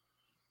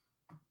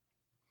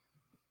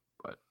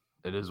 But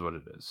it is what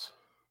it is.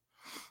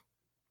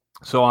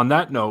 So on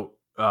that note,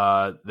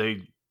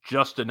 they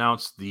just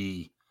announced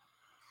the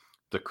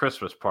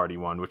Christmas party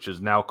one, which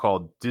is now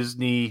called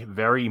Disney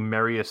Very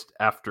Merriest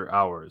After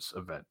Hours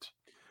event.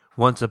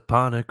 Once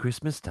upon a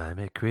Christmas time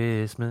at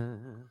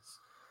Christmas.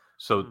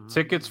 So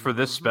tickets for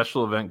this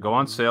special event go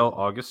on sale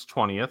August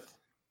 20th.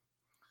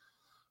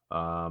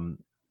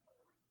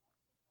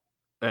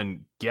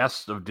 And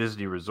guests of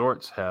Disney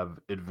resorts have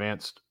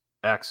advanced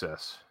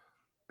access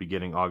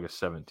beginning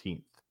August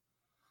 17th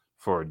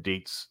for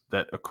dates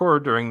that occur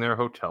during their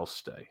hotel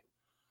stay.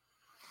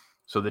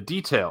 So the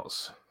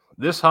details.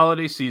 This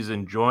holiday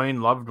season,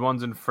 join loved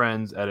ones and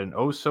friends at an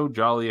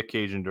oh-so-jolly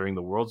occasion during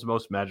the world's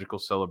most magical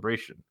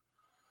celebration.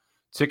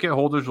 Ticket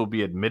holders will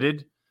be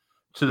admitted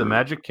to the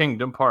Magic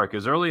Kingdom Park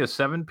as early as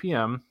 7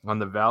 p.m. on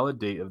the valid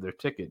date of their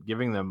ticket,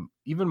 giving them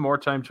even more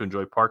time to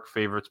enjoy park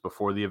favorites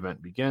before the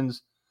event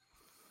begins,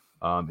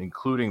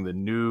 including the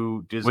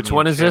new Disney. Which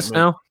one is this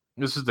now?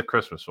 This is the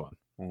Christmas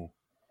one.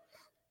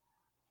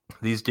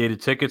 These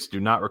dated tickets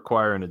do not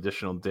require an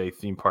additional day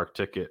theme park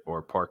ticket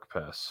or park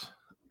pass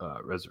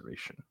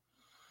reservation.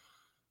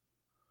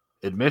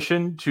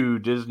 Admission to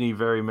Disney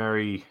Very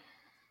Merry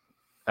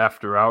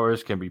After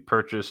Hours can be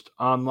purchased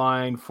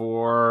online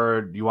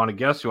for, do you want to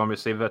guess? You want me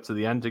to save that to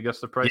the end to guess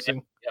the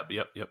pricing?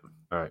 Yep.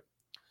 All right.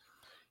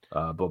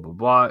 Blah, blah,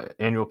 blah.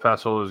 Annual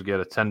pass holders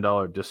get a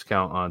 $10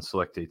 discount on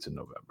select dates in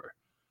November.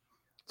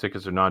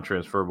 Tickets are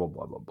non-transferable,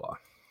 blah, blah, blah.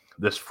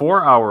 This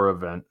 4-hour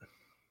event,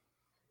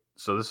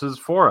 so this is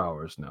 4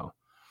 hours now,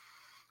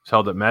 it's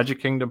held at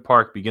Magic Kingdom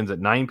Park, begins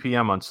at 9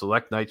 p.m. on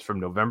select nights from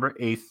November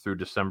 8th through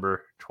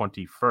December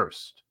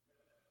 21st.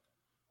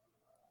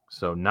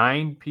 So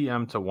 9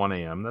 p.m. to 1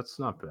 a.m. That's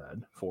not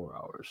bad. 4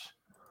 hours.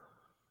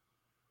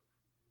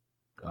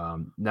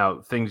 Now,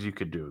 things you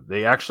could do.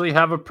 They actually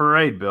have a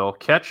parade, Bill.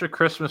 Catch a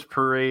Christmas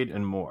parade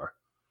and more.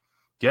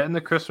 Get in the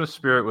Christmas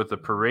spirit with the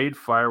parade,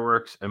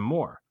 fireworks, and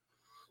more.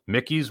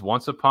 Mickey's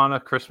Once Upon a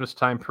Christmas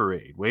Time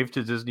Parade. Wave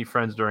to Disney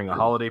friends during a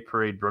holiday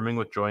parade brimming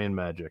with joy and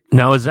magic.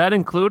 Now, is that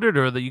included,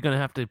 or are you going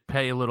to have to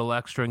pay a little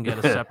extra and get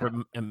a separate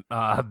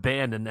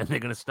band, and then they're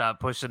going to stop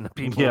pushing the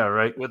people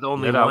with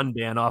only one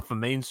band off of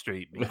Main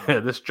Street?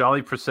 This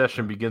jolly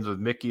procession begins with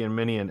Mickey and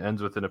Minnie and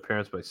ends with an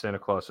appearance by Santa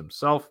Claus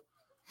himself.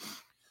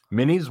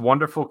 Minnie's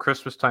Wonderful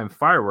Christmas Time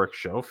Fireworks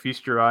Show.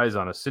 Feast your eyes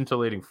on a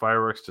scintillating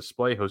fireworks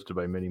display hosted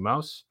by Minnie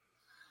Mouse.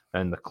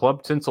 And the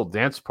Club Tinsel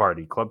Dance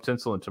Party. Club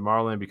Tinsel in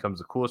Tomorrowland becomes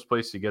the coolest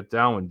place to get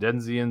down when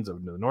Denzians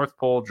of the North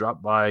Pole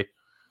drop by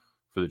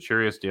for the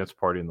cheeriest dance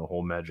party in the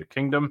whole Magic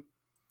Kingdom.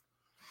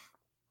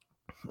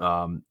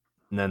 And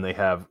then they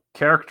have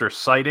character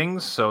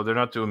sightings. So they're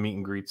not doing meet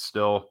and greets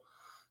still.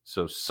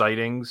 So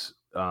sightings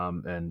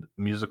and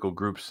musical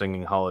groups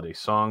singing holiday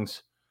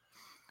songs.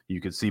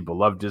 You can see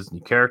beloved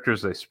Disney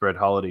characters. They spread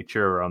holiday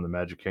cheer around the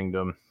Magic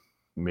Kingdom.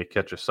 You may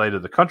catch a sight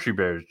of the Country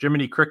Bears,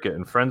 Jiminy Cricket,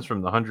 and friends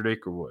from the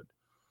 100-Acre Wood.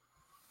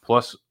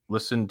 Plus,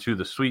 listen to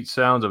the sweet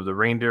sounds of the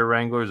Reindeer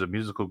Wranglers, a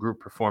musical group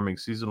performing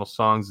seasonal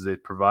songs as they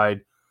provide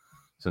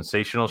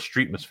sensational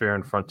streetmosphere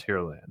in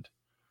Frontierland.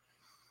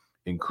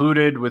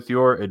 Included with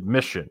your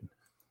admission,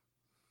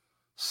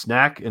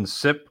 snack and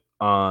sip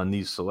on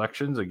these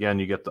selections. Again,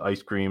 you get the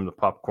ice cream, the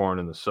popcorn,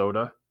 and the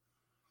soda.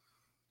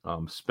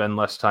 Spend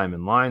less time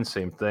in line,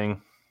 same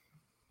thing.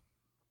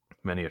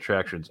 Many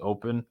attractions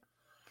open.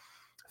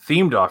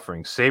 Themed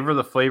offerings, savor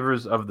the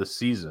flavors of the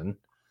season.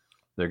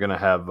 They're going to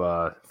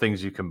have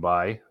things you can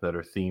buy that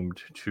are themed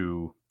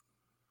to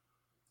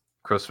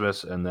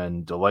Christmas, and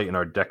then delight in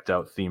our decked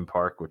out theme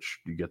park, which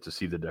you get to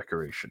see the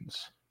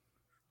decorations.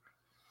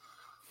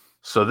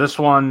 So this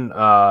one's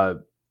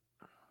a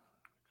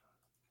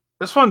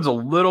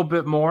little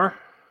bit more.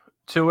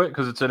 to it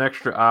because it's an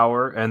extra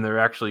hour and they're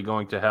actually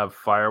going to have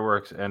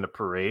fireworks and a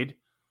parade,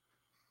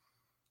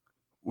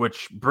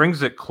 which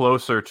brings it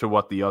closer to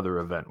what the other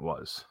event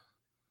was.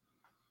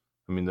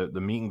 I mean,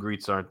 the meet and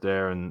greets aren't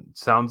there, and it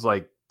sounds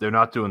like they're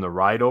not doing the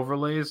ride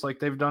overlays like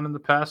they've done in the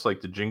past,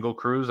 like the Jingle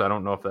Cruise. I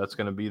don't know if that's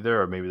going to be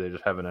there, or maybe they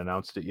just haven't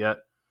announced it yet.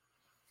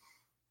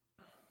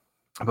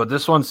 But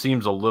this one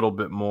seems a little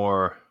bit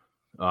more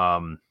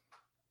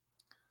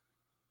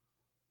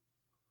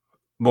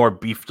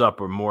beefed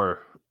up or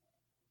more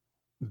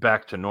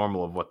back to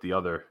normal of what the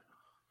other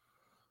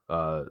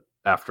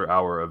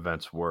after-hour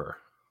events were.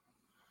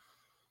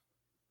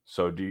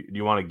 So do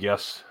you want to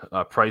guess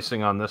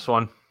pricing on this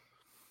one?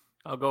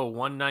 I'll go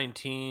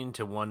 $119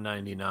 to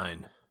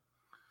 $199.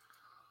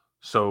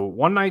 So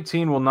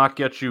 $119 will not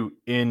get you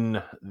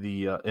in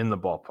the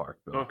ballpark,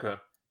 Bill. Okay.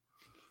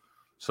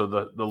 So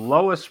the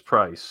lowest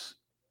price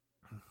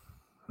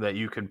that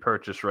you can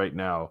purchase right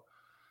now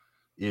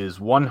is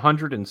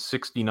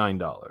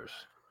 $169.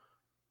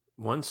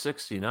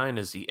 $169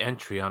 is the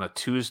entry on a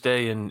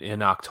Tuesday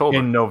in October.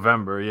 In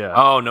November, yeah.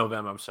 Oh,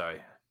 November. I'm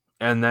sorry.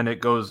 And then it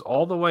goes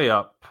all the way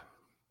up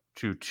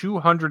to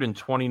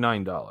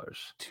 $229.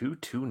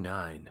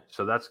 $229.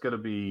 So that's going to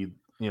be,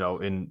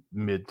 in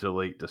mid to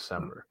late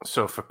December.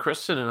 So for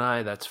Kristen and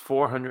I, that's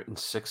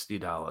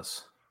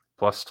 $460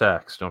 plus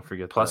tax. Don't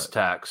forget plus that.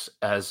 tax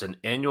as an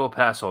annual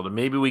pass holder.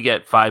 Maybe we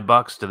get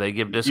 $5. Do they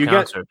give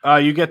discounts?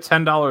 You get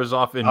 $10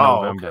 off in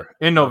November.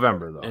 Okay. In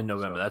November, though. In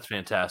November, so. That's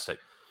fantastic.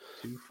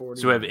 $249.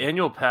 So we have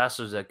annual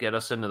passes that get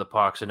us into the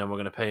parks, and then we're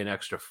going to pay an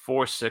extra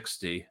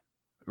 $460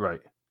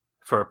 right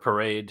for a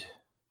parade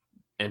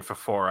and for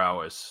 4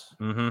 hours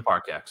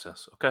park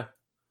access. Okay.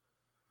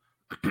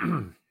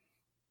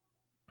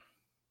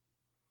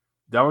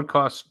 That would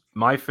cost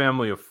my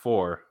family of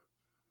 4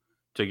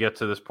 to get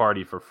to this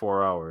party for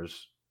 4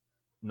 hours,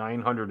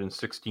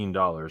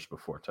 $916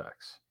 before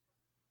tax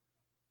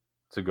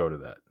to go to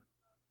that.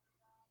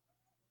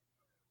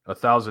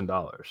 $1,000.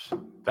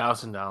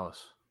 $1,000.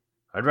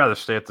 I'd rather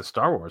stay at the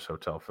Star Wars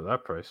hotel for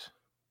that price.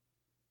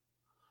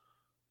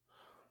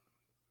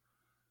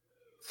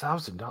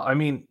 $1,000. I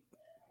mean,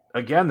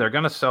 again, they're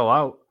going to sell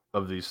out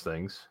of these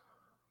things.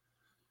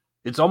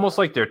 It's almost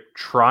like they're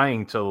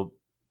trying to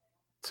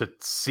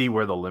see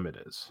where the limit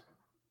is.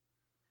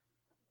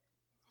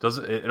 Does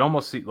it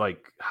almost seem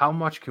like, how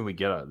much can we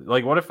get out of it?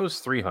 Like, what if it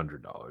was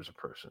 $300 a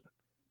person?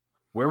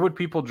 Where would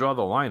people draw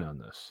the line on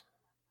this?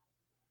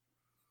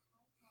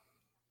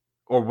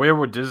 Or where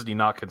would Disney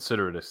not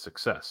consider it a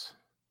success?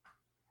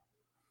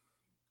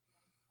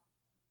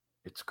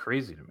 It's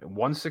crazy to me.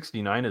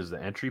 169 is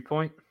the entry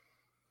point.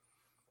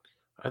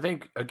 I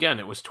think, again,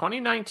 it was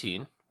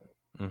 2019,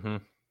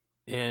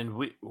 and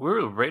we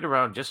were right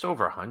around just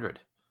over 100.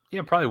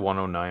 Yeah, probably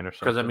 109 or something.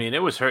 Because, I mean,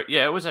 it was hurt.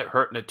 Yeah, it was at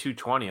hurting at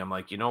 220. I'm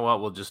like, you know what?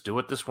 We'll just do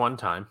it this one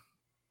time.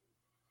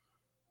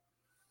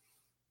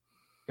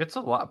 It's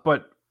a lot,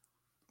 but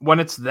when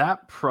it's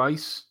that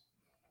price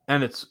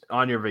and it's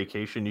on your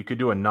vacation, you could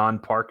do a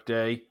non-park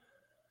day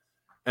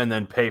and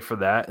then pay for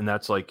that, and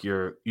that's like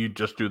you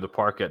just do the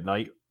park at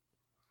night.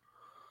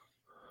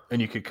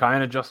 And you could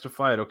kind of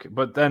justify it, okay.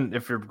 But then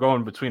if you're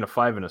going between a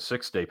 5 and a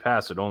 6 day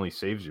pass, it only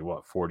saves you,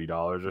 what, $40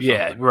 or something?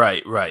 Yeah,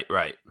 right.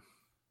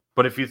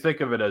 But if you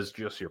think of it as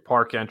just your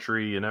park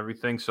entry and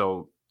everything,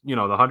 so, the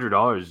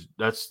 $100,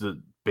 that's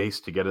the base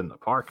to get in the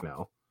park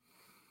now.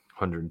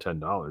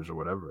 $110 or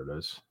whatever it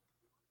is.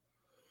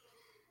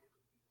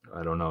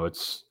 I don't know.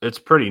 It's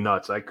pretty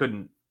nuts. I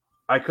could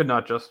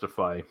not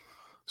justify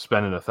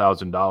spending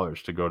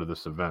 $1,000 to go to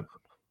this event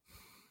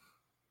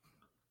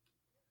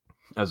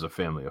as a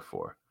family of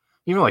 4.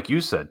 Even like you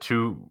said,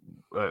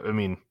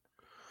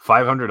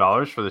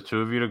 $500 for the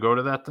 2 of you to go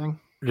to that thing?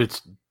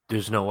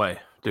 There's no way.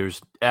 There's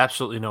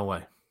absolutely no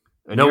way.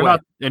 And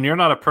you're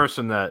not a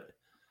person that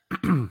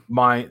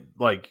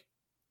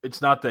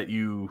it's not that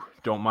you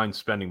don't mind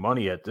spending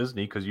money at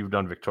Disney because you've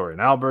done Victoria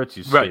and Albert's,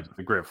 you've stayed at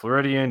the Grand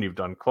Floridian, you've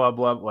done Club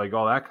Love, like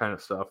all that kind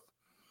of stuff.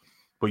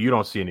 But you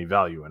don't see any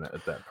value in it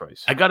at that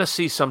price. I got to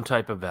see some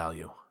type of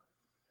value.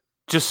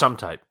 Just some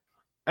type.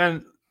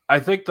 And I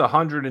think the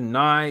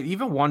 109,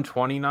 even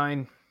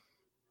 129,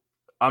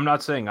 I'm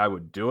not saying I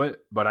would do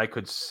it, but I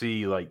could see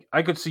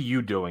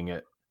you doing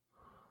it.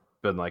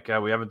 Been like, yeah,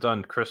 we haven't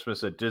done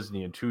Christmas at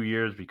Disney in 2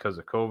 years because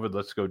of COVID.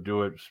 Let's go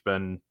do it.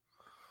 Spend,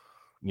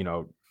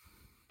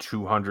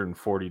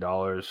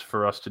 $240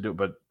 for us to do it.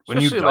 But when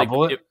Especially you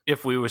double it,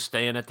 if we were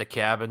staying at the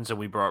cabins and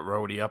we brought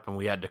Rhodey up and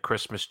we had the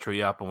Christmas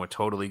tree up and we're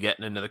totally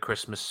getting into the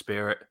Christmas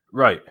spirit.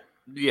 right?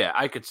 Yeah,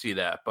 I could see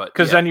that. But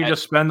Because then you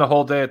just spend the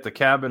whole day at the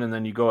cabin and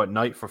then you go at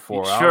night for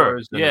 4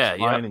 hours. And Yeah,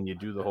 it's fine, and you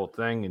do the whole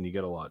thing and you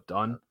get a lot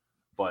done.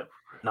 But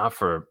not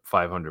for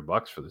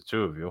 $500 for the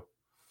 2 of you.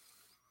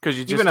 Because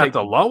you just even at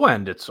the low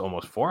end, it's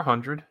almost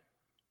 $400.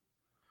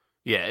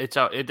 Yeah, it's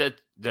out.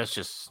 That's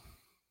just.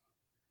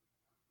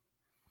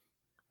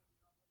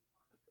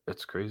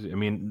 It's crazy. I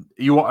mean,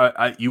 you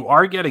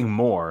are getting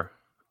more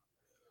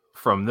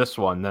from this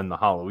one than the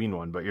Halloween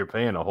one, but you're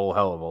paying a whole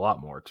hell of a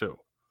lot more too.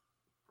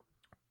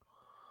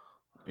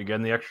 You're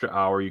getting the extra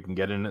hour. You can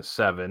get in at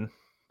 7.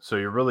 So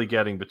you're really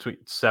getting between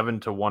 7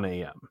 to 1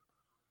 a.m.,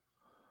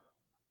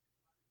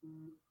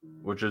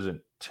 which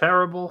isn't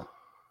terrible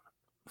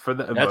for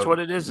the. That's what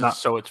it is.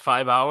 So it's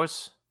 5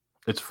 hours?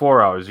 It's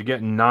 4 hours. You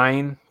get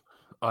 9.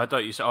 Oh, I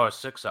thought you said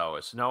 6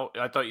 hours. No,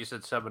 I thought you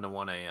said 7 to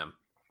 1 a.m.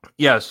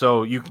 Yeah,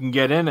 so you can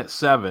get in at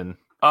 7.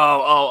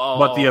 Oh,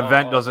 but the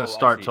event doesn't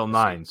start I see, till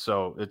I 9. see.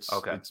 So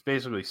it's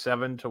basically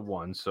 7 to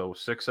 1, so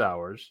 6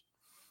 hours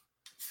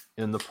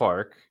in the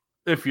park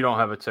if you don't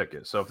have a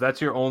ticket. So if that's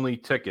your only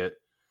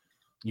ticket,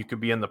 you could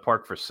be in the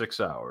park for 6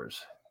 hours.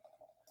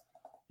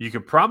 You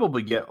could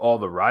probably get all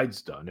the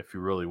rides done if you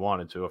really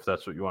wanted to, if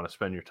that's what you want to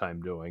spend your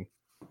time doing.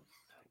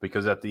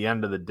 Because at the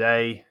end of the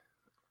day,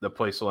 the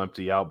place will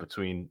empty out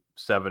between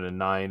 7 and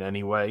 9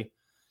 anyway.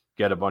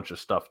 Get a bunch of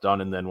stuff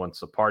done, and then once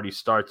the party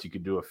starts, you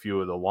could do a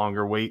few of the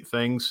longer wait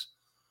things,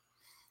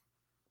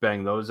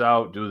 bang those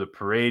out, do the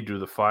parade, do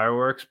the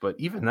fireworks. But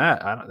even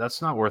that,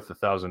 that's not worth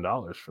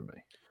 $1,000 for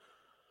me.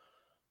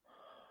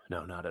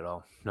 No, not at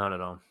all. Not at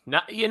all.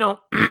 Not,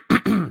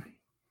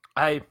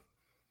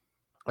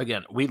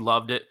 we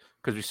loved it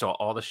because we saw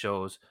all the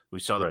shows, we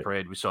saw the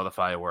parade, we saw the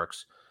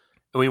fireworks,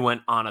 and we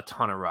went on a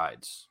ton of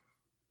rides.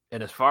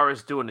 And as far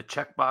as doing the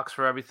checkbox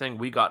for everything,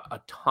 we got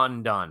a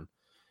ton done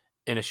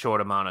in a short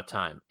amount of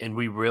time, and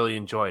we really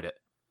enjoyed it.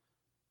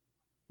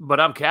 But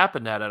I'm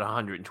capping that at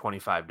 $125,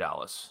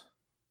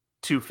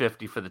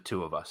 $250 for the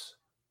two of us.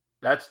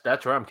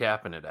 That's where I'm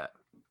capping it at.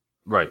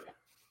 Right.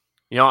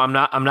 I'm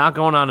not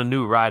going on a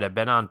new ride. I've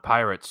been on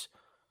Pirates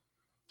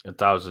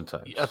 1,000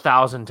 times.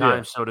 1,000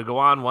 times. Yeah. So to go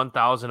on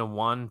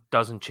 1,001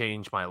 doesn't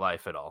change my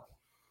life at all.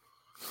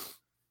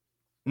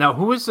 Now,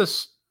 who is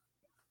this?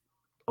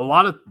 A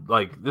lot of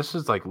this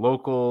is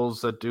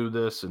locals that do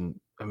this, and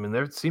I mean,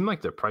 they seem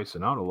like they're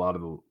pricing out a lot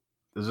of the.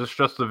 Is this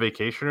just the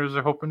vacationers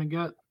they're hoping to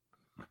get?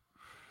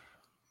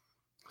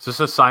 Is this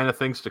a sign of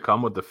things to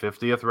come with the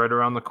 50th right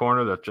around the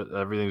corner? That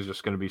everything's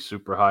just going to be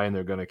super high, and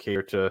they're going to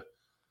cater to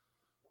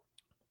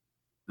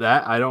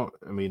that.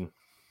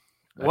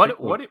 What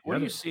are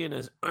you seeing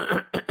as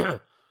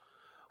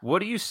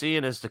what are you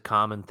seeing as the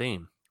common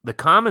theme? The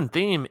common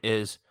theme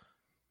is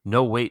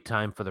no wait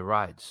time for the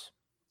rides.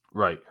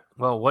 Right.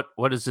 Well,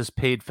 what is this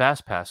paid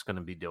fast pass going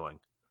to be doing?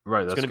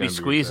 Right, it's going to be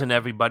squeezing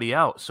everybody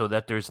out so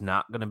that there's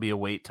not going to be a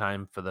wait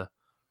time for the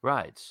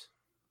rides.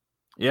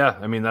 Yeah,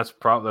 I mean that's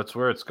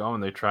where it's going.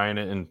 They're trying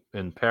it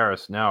in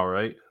Paris now,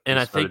 right? And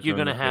I think you're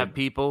going to have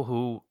people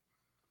who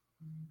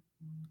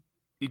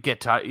you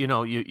get tired.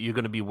 You're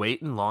going to be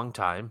waiting a long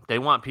time. They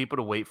want people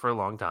to wait for a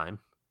long time,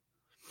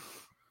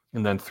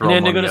 and then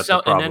they're going to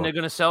sell. And then they're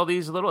going to sell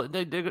these little.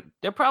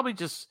 They're probably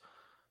just.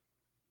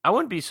 I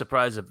wouldn't be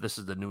surprised if this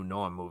is the new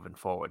norm moving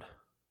forward.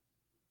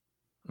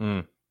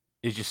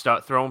 Is you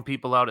start throwing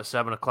people out at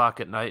 7:00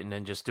 at night and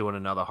then just doing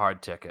another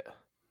hard ticket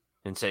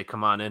and say,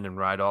 come on in and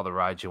ride all the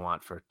rides you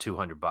want for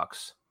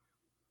 $200.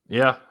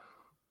 Yeah.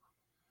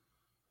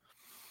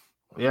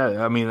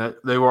 Yeah. I mean,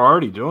 they were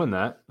already doing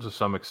that to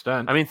some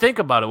extent. I mean, think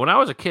about it. When I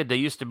was a kid, they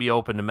used to be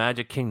open to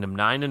Magic Kingdom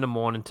 9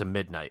 a.m. to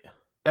midnight.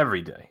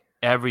 Every day.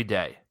 Every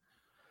day.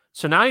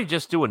 So now you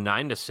just do a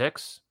 9 to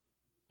 6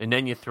 and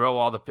then you throw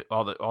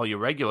all your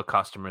regular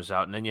customers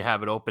out and then you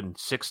have it open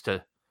 6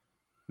 to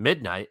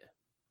midnight.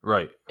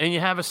 Right. And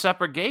you have a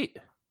separate gate.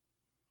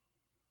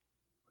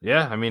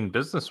 Yeah, I mean,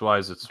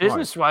 business-wise, it's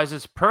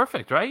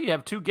perfect, right? You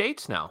have 2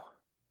 gates now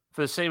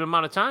for the same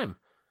amount of time.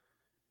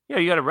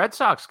 You got a Red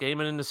Sox game,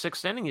 and in the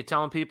 6th inning, you're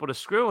telling people to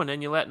screw, and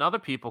then you're letting other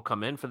people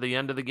come in for the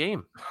end of the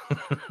game.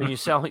 And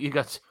selling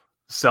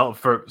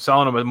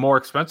them a more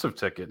expensive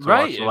ticket to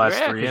watch the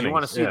last 3 innings. You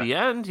want to see the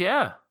end,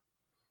 yeah.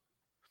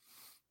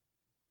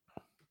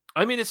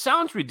 I mean, it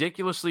sounds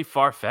ridiculously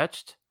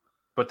far-fetched.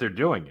 But they're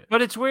doing it.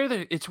 But it's where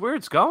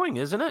it's going,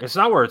 isn't it? It's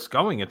not where it's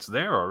going. It's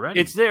there already.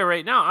 It's there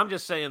right now. I'm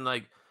just saying,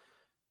 with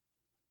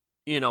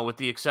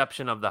the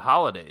exception of the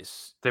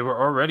holidays. They were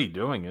already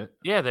doing it.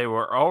 Yeah, they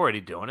were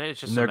already doing it. It's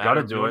just they're going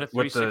to do it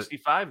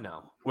 365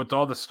 now. With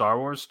all the Star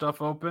Wars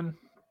stuff open,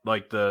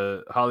 like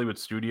the Hollywood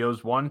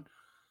Studios one.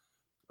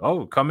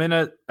 Oh, come in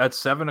at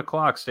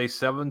 7:00, stay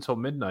 7 till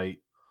midnight,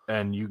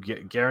 and you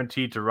get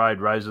guaranteed to ride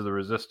Rise of the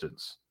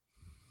Resistance.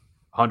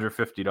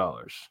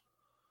 $150.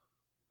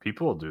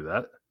 People will do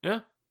that. Yeah.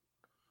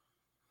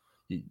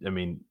 I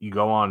mean, you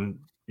go on,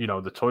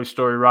 the Toy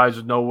Story rides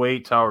with no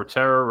wait, Tower of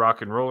Terror,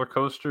 Rock and Roller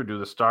Coaster, do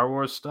the Star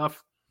Wars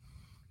stuff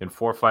in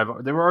 4 or 5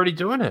 hours. They were already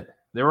doing it.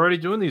 They were already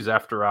doing these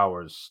after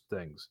hours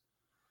things.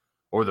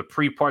 Or the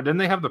pre-park. Didn't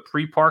they have the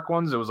pre-park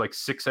ones? It was like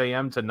 6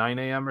 a.m. to 9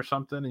 a.m. or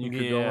something, and you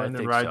could go in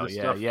and ride the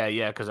stuff.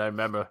 Yeah, because I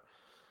remember,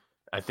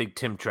 I think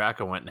Tim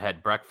Tracker went and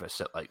had breakfast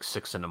at like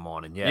 6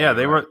 a.m. Yeah,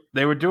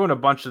 they were doing a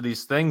bunch of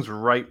these things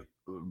right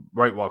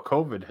while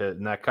COVID hit,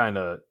 and that kind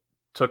of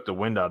took the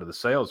wind out of the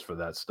sails for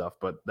that stuff,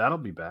 but that'll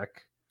be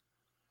back,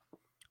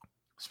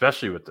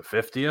 especially with the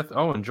 50th.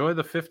 Oh, enjoy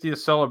the 50th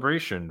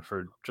celebration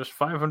for just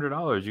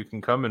 $500. You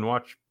can come and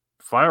watch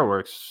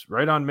fireworks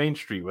right on Main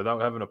Street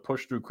without having to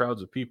push through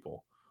crowds of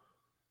people.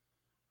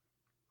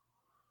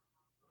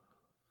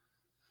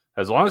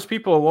 As long as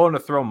people are willing to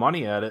throw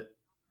money at it,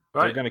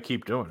 They're Right. going to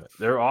keep doing it.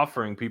 They're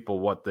offering people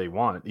what they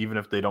want, even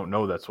if they don't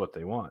know that's what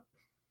they want.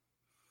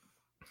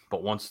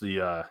 But once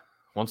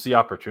the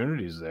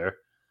opportunity is there,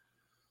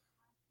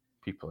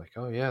 people are like,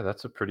 oh yeah,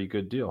 that's a pretty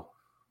good deal.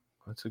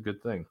 That's a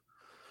good thing.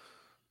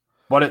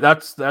 But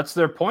that's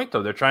their point,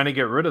 though. They're trying to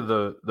get rid of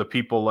the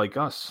people like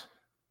us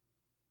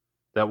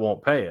that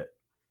won't pay it.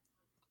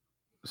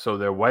 So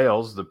they're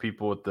whales, the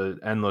people with the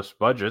endless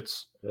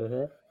budgets.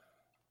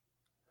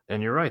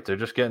 And you're right. They're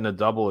just getting a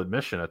double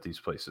admission at these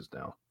places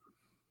now.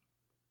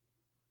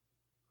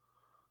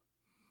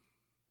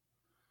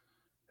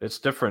 It's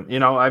different. You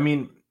know, I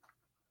mean,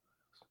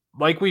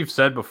 like we've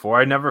said before,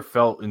 I never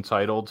felt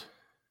entitled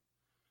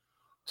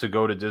to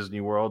go to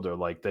Disney World or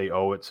like they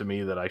owe it to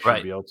me that I should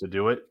Right. be able to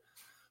do it.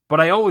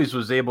 But I always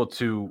was able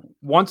to,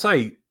 once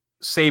I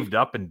saved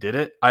up and did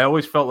it, I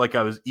always felt like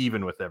I was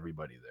even with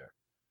everybody there.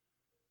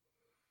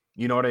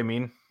 You know what I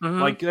mean?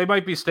 Mhm. Like they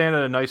might be staying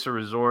at a nicer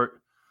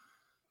resort,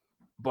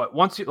 but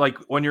once you like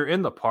when you're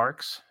in the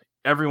parks,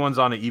 everyone's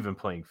on an even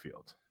playing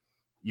field.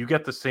 You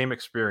get the same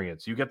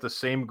experience. You get the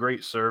same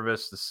great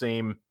service, the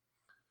same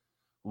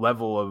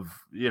level of,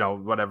 you know,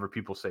 whatever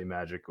people say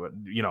magic,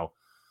 you know,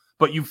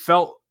 but you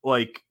felt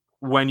like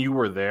when you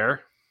were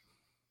there,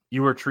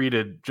 you were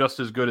treated just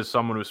as good as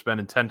someone who's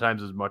spending 10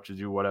 times as much as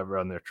you, whatever,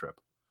 on their trip.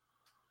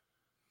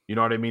 You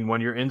know what I mean? When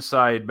you're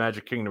inside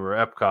Magic Kingdom or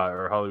Epcot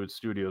or Hollywood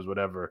Studios,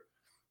 whatever,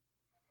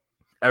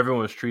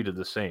 everyone was treated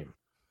the same.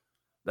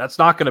 That's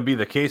not going to be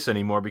the case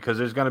anymore because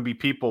there's going to be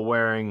people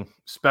wearing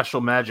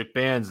special Magic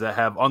bands that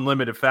have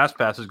unlimited fast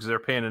passes because they're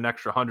paying an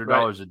extra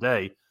 $100 a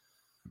day.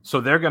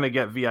 So they're going to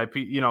get VIP,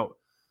 you know.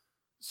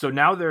 So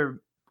now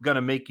they're going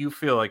to make you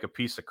feel like a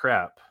piece of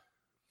crap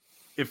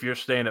if you're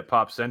staying at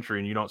Pop Century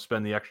and you don't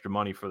spend the extra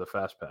money for the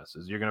fast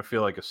passes. You're going to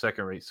feel like a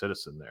second-rate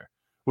citizen there,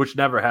 which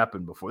never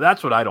happened before.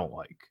 That's what I don't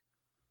like.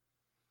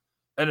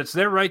 And it's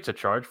their right to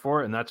charge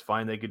for it, and that's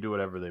fine. They could do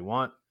whatever they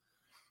want.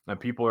 And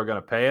people are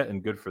going to pay it,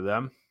 and good for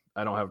them.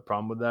 I don't have a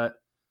problem with that.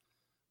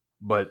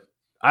 But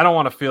I don't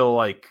want to feel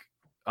like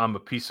I'm a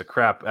piece of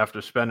crap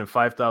after spending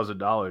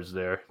 $5,000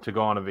 there to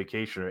go on a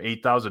vacation or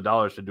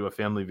 $8,000 to do a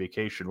family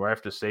vacation where I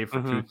have to save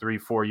for 2, 3,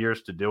 4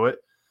 years to do it.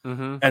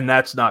 Mm-hmm. And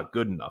that's not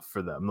good enough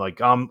for them.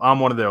 Like I'm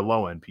one of their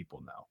low end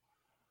people now.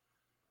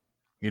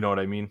 You know what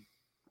I mean?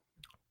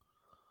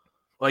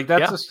 Like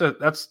that's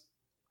Yeah.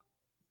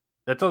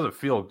 that doesn't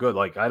feel good.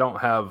 Like you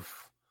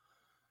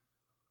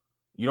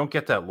don't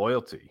get that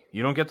loyalty.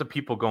 You don't get the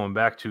people going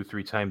back 2,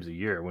 3 times a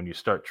year when you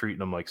start treating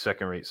them like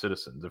second-rate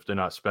citizens if they're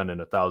not spending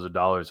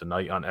 $1,000 a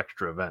night on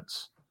extra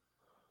events.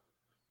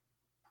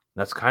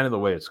 That's kind of the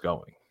way it's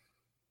going.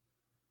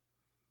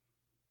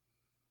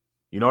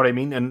 You know what I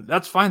mean? And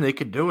that's fine. They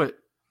could do it.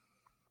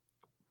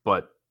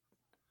 But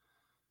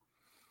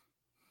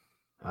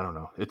I don't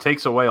know. It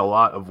takes away a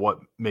lot of what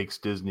makes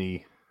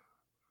Disney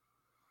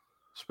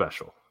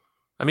special.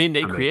 I mean,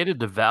 they created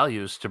the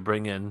values to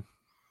bring in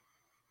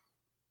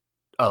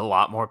a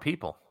lot more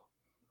people.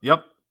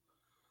 Yep.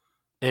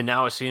 And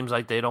now it seems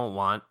like they don't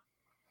want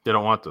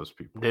those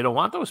people. They don't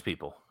want those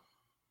people.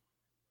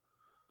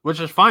 Which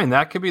is fine.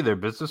 That could be their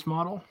business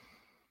model.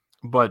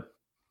 But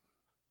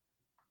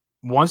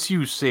once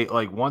you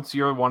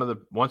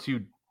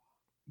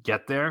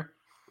get there,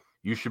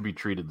 you should be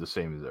treated the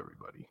same as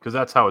everybody. Because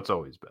that's how it's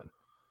always been.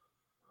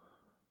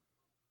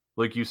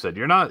 Like you said,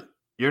 you're not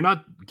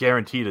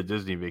guaranteed a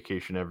Disney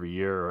vacation every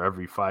year or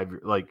every 5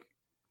 years.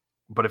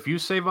 But if you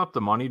save up the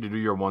money to do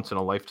your once in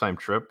a lifetime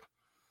trip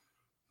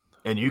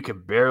and you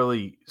can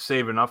barely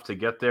save enough to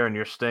get there and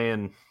you're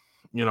staying,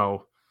 you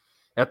know,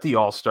 at the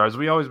All-Stars,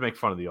 we always make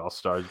fun of the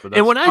All-Stars, but that's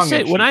And when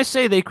I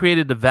say they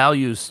created the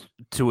values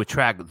to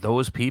attract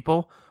those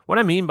people, what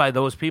I mean by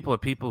those people are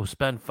people who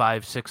spend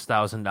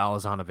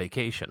 $5,000-$6,000 on a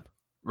vacation.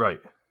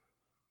 Right.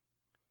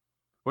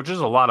 Which is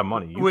a lot of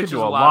money. You Which could do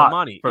is a a lot lot of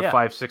money, for yeah.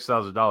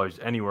 $5,000-$6,000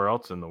 anywhere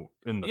else in the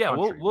Yeah,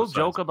 country. we'll besides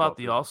joke about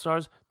the Philadelphia.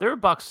 All-Stars. They're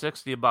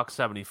 $1.60,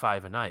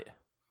 $1.75 a night.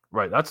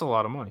 Right, that's a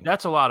lot of money.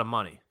 That's a lot of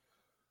money.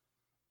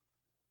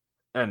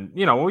 And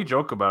you know, when we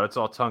joke about it, it's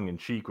all tongue in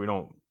cheek. We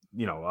don't,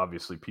 you know,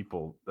 obviously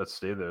people that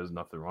stay there, there's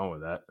nothing wrong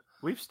with that.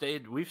 We've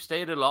stayed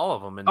at all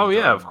of them. And Oh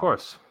yeah, of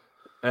course.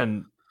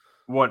 And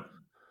what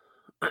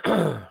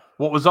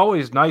was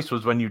always nice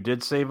was when you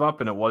did save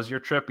up and it was your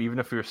trip, even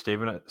if you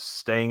were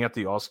staying at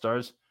the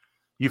All-Stars,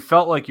 you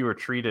felt like you were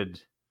treated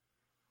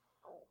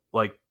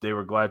like they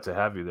were glad to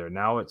have you there.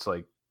 Now it's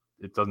like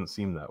it doesn't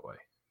seem that way.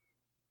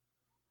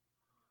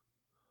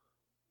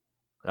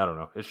 I don't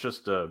know. It's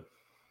just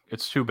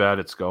it's too bad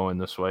it's going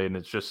this way, and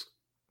it's just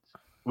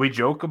we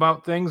joke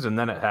about things and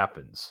then it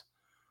happens,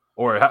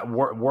 or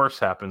worse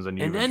happens than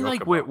you. And even then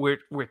joke like about.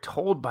 we're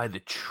told by the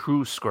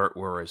true skirt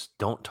wearers,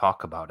 don't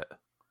talk about it.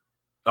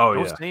 Oh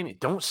Don't yeah, say anything.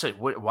 Don't say.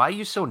 Why are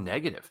you so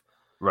negative?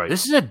 right.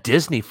 This is a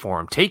Disney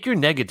forum. Take your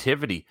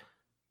negativity.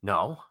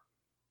 No,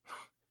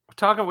 we're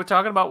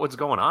talking about what's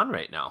going on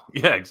right now.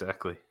 Yeah,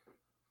 exactly.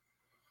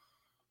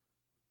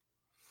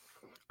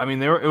 I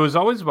mean, it was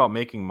always about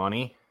making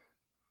money,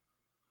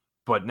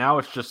 but now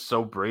it's just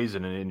so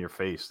brazen and in your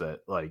face that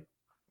like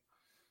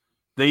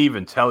they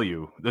even tell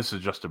you this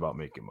is just about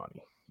making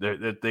money.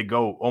 They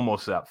go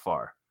almost that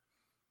far.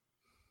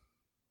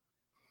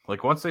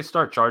 Like once they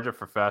start charging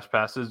for fast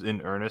passes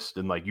in earnest,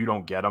 and like you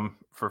don't get them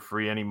for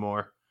free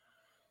anymore,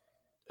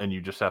 and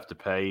you just have to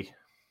pay,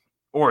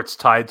 or it's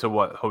tied to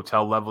what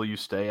hotel level you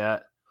stay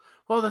at.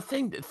 Well, the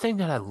thing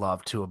that I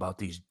love too about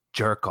these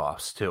jerk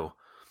offs too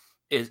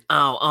is,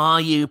 oh, all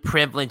you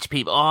privileged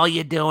people, all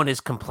you're doing is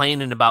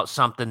complaining about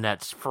something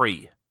that's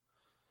free.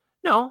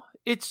 No,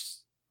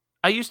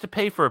 I used to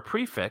pay for a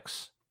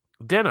prefix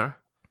dinner,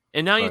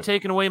 and now you're Right.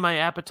 taking away my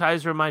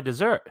appetizer and my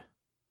dessert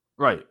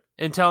Right.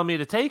 and telling me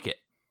to take it.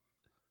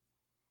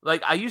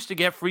 Like I used to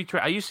get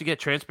I used to get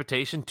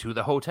transportation to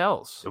the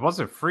hotels. It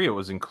wasn't free. It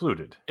was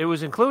included. It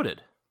was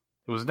included.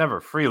 It was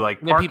never free. Like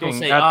Yeah, people parking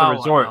say, at "Oh, the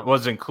resort well."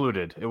 was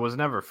included. It was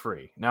never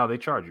free. Now they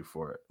charge you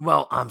for it.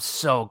 Well, I'm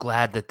so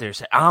glad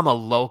that I'm a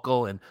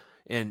local and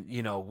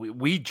you know,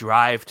 we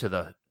drive to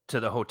the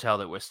hotel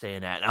that we're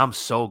staying at. And I'm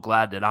so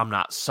glad that I'm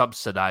not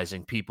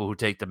subsidizing people who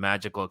take the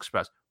Magical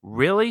Express.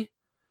 Really?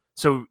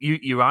 So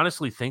you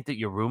honestly think that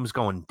your room's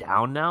going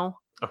down now?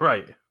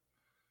 Right.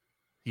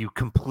 You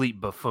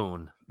complete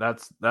buffoon.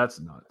 That's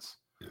nuts.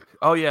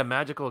 Oh yeah,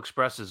 Magical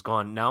Express is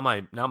gone. Now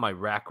my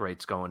rack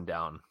rate's going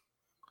down.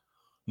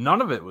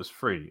 None of it was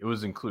free. It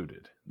was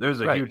included.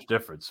 There's a Right. huge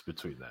difference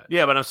between that.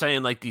 Yeah, but I'm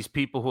saying like these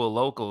people who are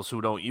locals who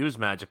don't use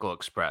Magical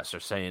Express are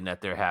saying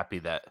that they're happy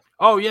that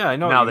Oh yeah, I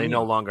know. now what you they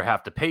no mean. longer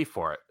have to pay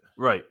for it.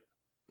 Right.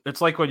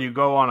 It's like when you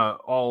go on a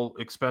all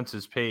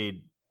expenses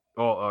paid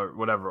or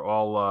whatever,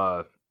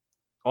 all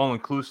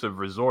inclusive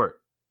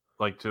resort,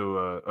 like to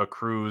a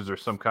cruise or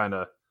some kind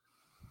of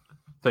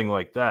thing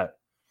like that.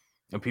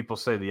 And people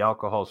say the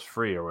alcohol's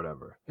free or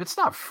whatever. It's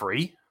not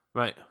free.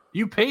 Right.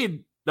 You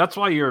paid. That's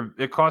why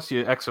it costs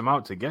you X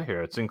amount to get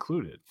here. It's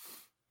included.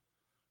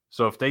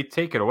 So if they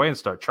take it away and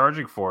start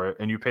charging for it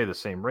and you pay the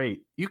same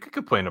rate, you could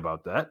complain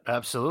about that.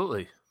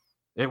 Absolutely.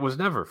 It was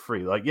never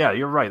free. Like, yeah,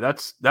 you're right.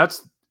 That's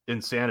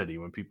insanity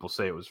when people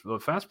say it was. The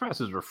fast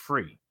passes were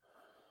free.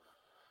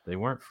 They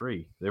weren't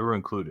free. They were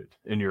included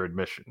in your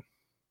admission.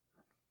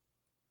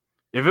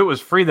 If it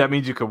was free, that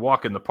means you could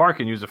walk in the park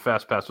and use a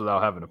fast pass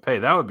without having to pay.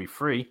 That would be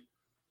free.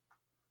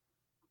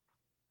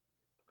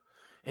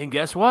 And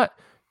guess what?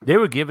 They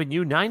were giving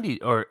you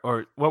 90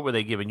 or what were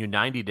they giving you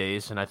 90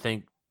 days? And I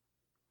think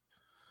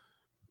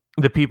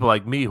the people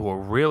like me who are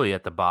really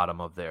at the bottom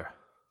of there,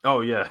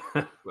 Oh yeah.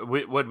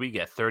 what'd we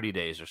get? 30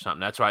 days or something.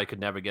 That's why I could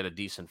never get a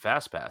decent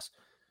fast pass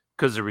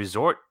because the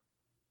resort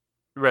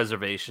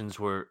reservations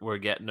were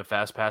getting the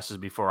fast passes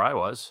before I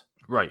was.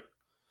 Right.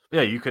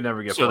 Yeah, you could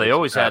never get. So they flights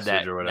always had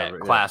passage that, or whatever.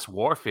 that yeah. class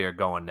warfare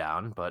going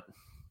down, but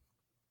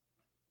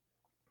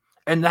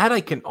And that I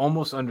can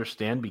almost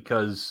understand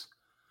because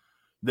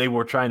they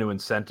were trying to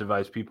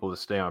incentivize people to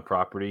stay on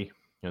property.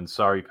 And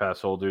sorry,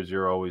 pass holders,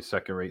 you're always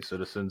second-rate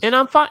citizens. and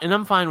I'm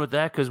fine with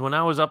that because when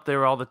I was up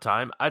there all the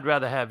time, I'd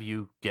rather have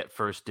you get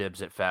first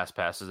dibs at fast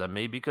passes than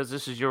me because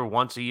this is your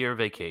once a year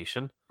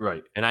vacation,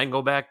 Right. and I can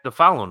go back the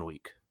following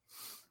week.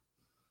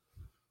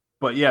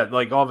 But yeah,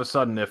 like all of a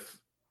sudden, if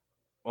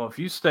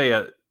you stay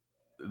at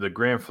the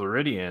Grand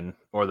Floridian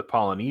or the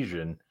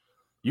Polynesian,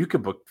 you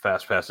could book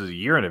fast passes a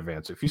year in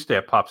advance. If you stay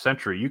at Pop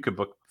Century, you could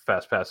book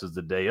fast passes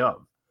the day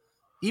of.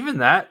 Even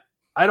that,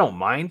 I don't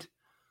mind.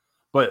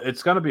 But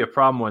it's going to be a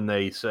problem when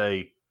they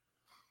say,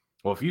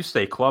 well, if you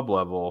stay club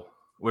level,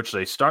 which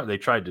they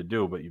tried to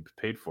do, but you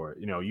paid for it,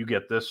 you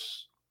get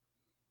this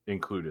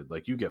included.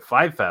 Like you get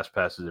 5 fast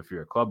passes if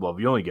you're at club level.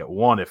 You only get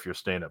 1 if you're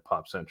staying at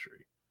Pop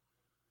Century.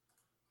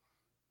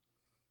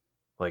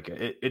 Like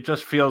it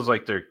just feels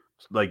like they're,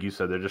 like you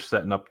said, they're just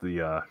setting up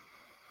the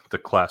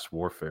class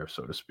warfare,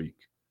 so to speak.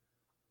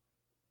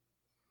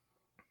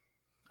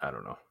 I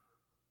don't know.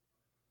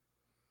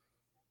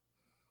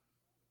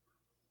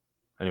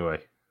 Anyway,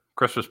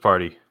 Christmas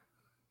party,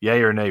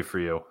 yay or nay for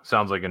you?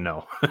 Sounds like a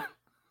no.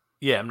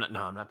 Yeah, I'm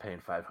not paying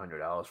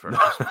 $500 for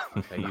this.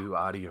 Are you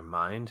out of your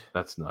mind?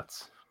 That's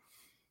nuts.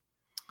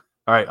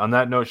 All right, on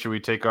that note, should we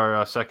take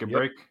our second Yep.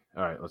 break?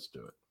 All right, let's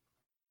do it.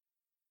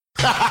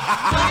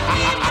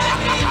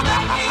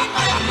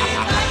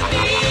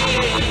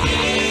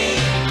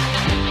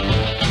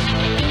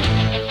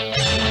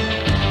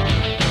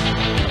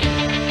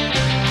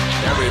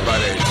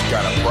 Everybody's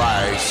got a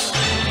price.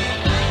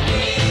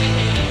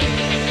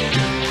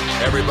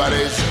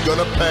 Everybody's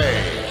gonna pay.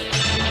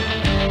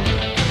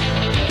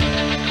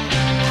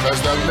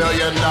 'Cause the $1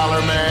 Million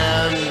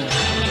Man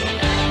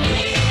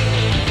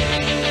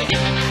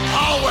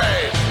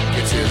always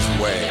gets his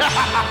way.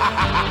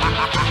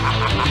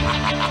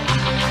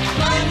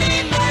 Money,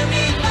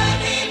 money,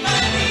 money,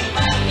 money,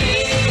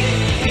 money.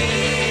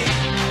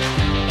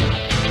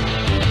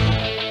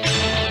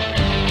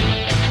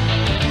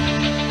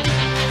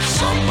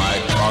 Some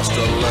might cost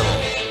a little.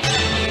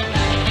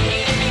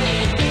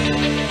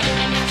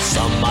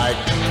 Some might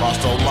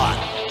cost a lot.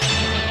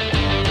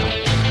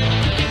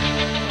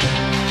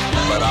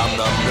 But I'm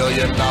the $1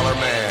 Million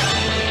Man.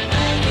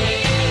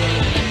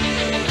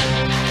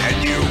 And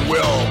you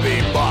will be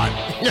bought.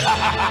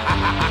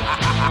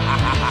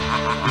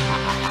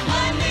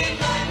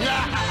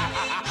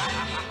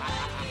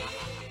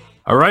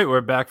 All right,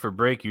 we're back for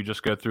break. You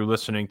just got through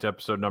listening to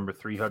episode number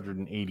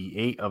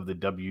 388 of the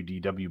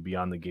WDW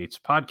Beyond the Gates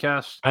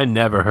podcast. I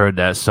never heard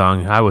that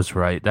song. I was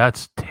right.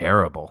 That's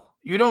terrible.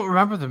 You don't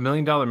remember the $1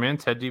 Million Man,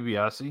 Ted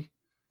DiBiase?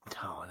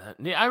 No,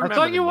 I I remember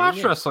thought the you name, watched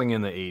yeah. wrestling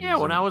in the 80s. Yeah,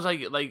 when I was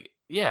like,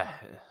 yeah.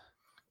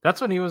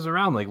 That's when he was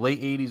around, like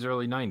late 80s,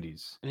 early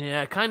 90s.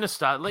 Yeah, kind of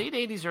stopped. Late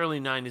 80s,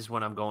 early 90s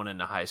when I'm going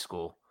into high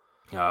school.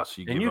 Oh,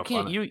 so you And give you up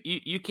can't on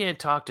it. you can't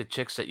talk to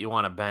chicks that you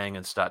want to bang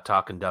and start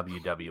talking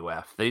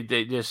WWF. They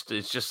just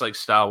it's just like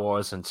Star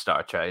Wars and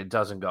Star Trek. It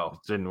doesn't go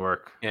Didn't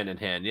work. hand in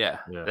hand. Yeah.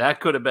 Yeah. That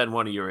could have been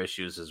one of your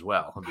issues as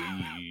well.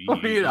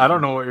 I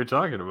don't know what you're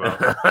talking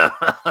about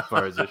as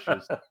far as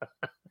issues.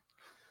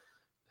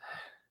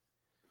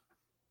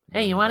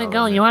 Hey, you want to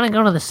go? You want to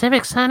go to the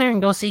Civic Center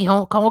and go see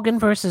Hulk Hogan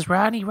versus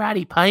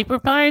Roddy Piper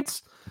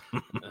parts?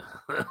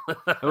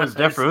 It was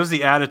different. It was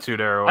the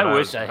Attitude Era. when I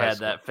wish was I in high had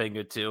school. that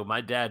finger too.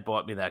 My dad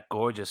bought me that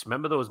gorgeous.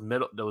 Remember those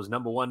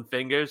number one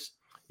fingers?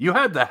 You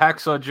had the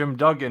Hacksaw Jim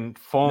Duggan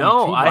foam.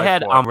 No, I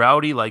had 2x4.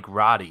 Rowdy like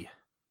Roddy.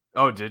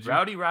 Oh, did you?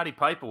 Roddy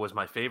Piper was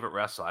my favorite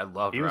wrestler. I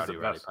loved He was Roddy the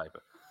Roddy best.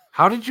 Piper.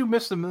 How did you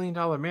miss the $1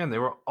 Million Man? They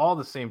were all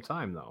the same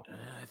time, though.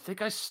 I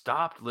think I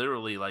stopped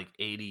literally like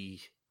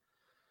 80.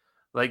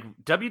 Like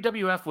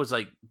WWF was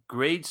like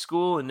grade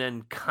school and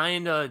then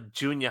kind of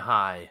junior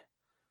high.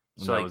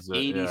 And So that like was it,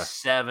 yeah.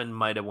 87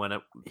 might have went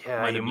up.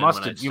 Yeah, might you have been must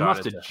when I have. You must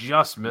started have to-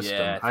 just missed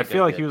Yeah, him. I I think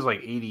feel I like he did. was like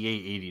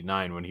 88,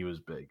 89 when he was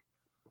big.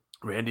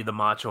 Randy the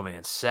Macho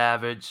Man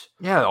Savage.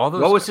 Yeah, all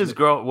those. What was his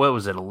girl? What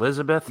was it?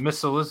 Elizabeth?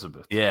 Miss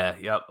Elizabeth? Yeah,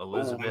 yep,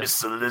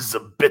 Elizabeth.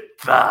 Elizabeth,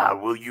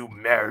 will you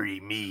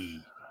marry me?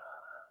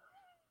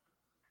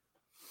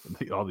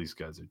 All these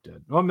guys are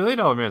dead. Well, $1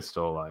 Million Man's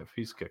still alive.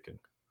 He's kicking.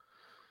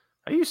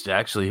 I used to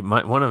actually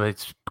one of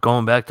it's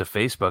going back to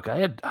Facebook. I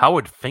had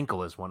Howard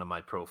Finkel as one of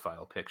my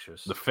profile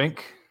pictures. The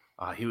Fink,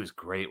 He was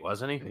great,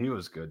 wasn't he? he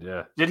was good.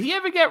 Yeah. Did he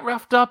ever get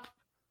roughed up?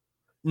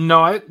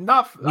 No, I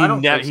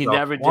don't think he so.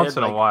 never Once did,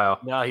 in a like- while.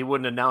 No, he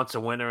wouldn't announce a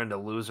winner and the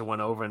loser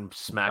went over and I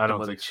smacked him don't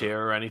with a think so.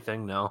 chair or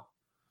anything. No.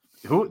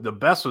 Who the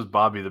best was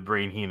Bobby the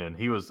Brain Heenan.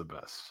 He was the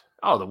best.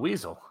 Oh, the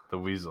Weasel. The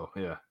Weasel,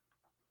 yeah.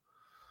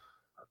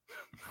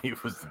 He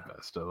was the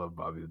best. I love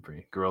Bobby the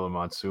Brain. Gorilla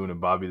Monsoon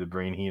and Bobby the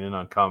Brain Heenan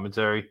on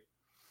commentary.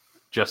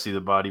 Jesse the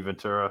Body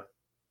Ventura.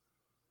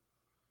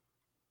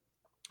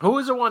 Who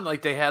was the one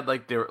like they had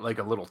like their like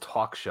a little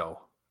talk show?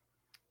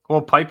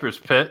 Well, Piper's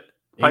Pit.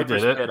 He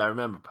Piper's did it. Pit. I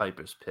remember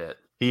Piper's Pit.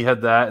 He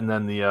had that, and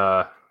then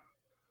the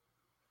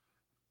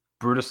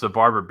Brutus the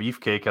Barber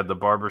Beefcake had the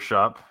barber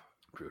shop.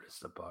 Brutus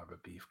the Barber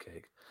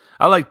Beefcake.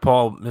 I like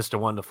Paul, Mr.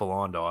 Wonderful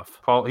Ondorf.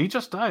 Paul, he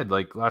just died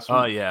like last week.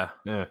 Oh yeah.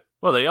 Yeah.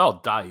 Well, they all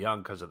die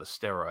young because of the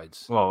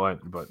steroids. Well,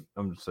 but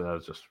I'm just saying that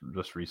was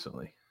just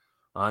recently.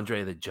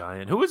 Andre the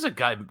Giant. Who was the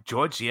guy?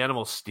 George the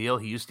Animal Steel.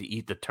 He used to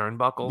eat the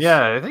turnbuckles.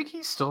 Yeah, I think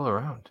he's still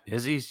around.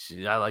 Is he?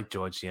 I like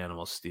George the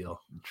Animal Steel.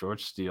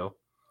 George Steele.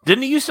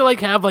 Didn't he used to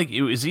like have like?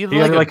 Is he He like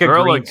had, a like, a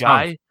girl or green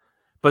guy? tongue.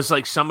 But it's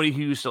like somebody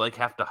who used to like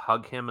have to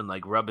hug him and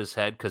like rub his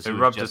head because He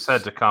rubbed his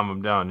head to calm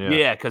him down. Yeah.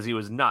 Yeah, because he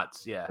was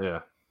nuts. Yeah. Yeah.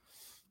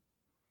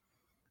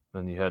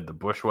 Then you had the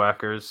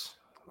Bushwhackers.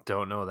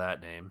 Don't know that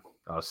name.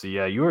 Oh, see,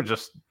 yeah, you were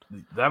just.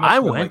 That must I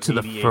have been went like to the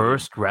 88.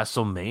 first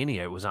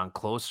WrestleMania. It was on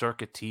closed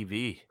circuit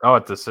TV Oh,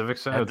 at the Civic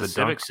Center. at the dunk?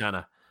 Civic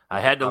Center. I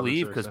had to Oh, the leave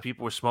Civic because Center.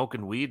 people were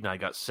smoking weed and I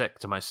got sick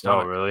to my Oh,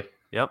 stomach. really?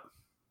 Yep.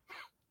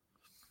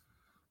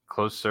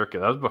 Closed circuit.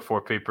 That was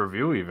before pay per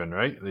view, even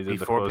right? They did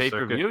Before the pay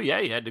closed per view, circuit yeah,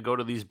 you had to go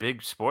to these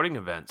big sporting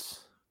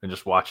events. and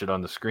just watch it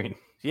on the screen.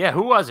 Yeah,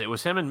 who was it? It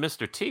was him and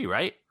Mr. T,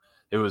 right?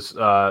 It was,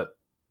 yeah,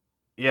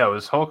 it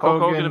was Hulk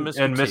Hulk Hogan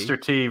Hogan and Mr.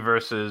 T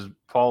versus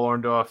Paul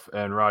Orndorff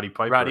and Roddy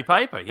Piper. Roddy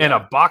Piper. Yeah. in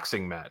a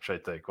boxing match, I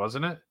think,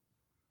 wasn't it?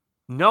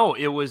 No,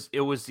 it was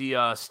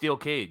the steel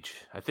cage.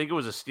 I think it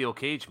was a steel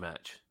cage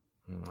match.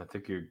 I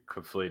think you're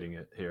conflating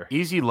it here.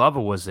 Easy Lover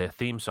was their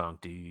theme song.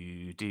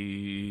 Do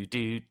do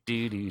do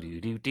do do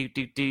do do do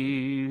do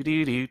do do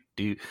do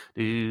do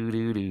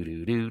do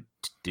do do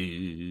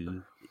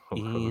do.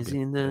 Hulk Hogan, Easy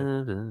yeah.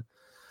 Lover.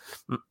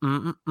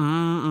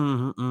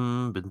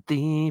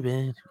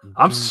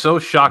 I'm so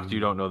shocked you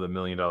don't know the $1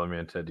 Million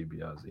Man, Ted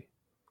DiBiase.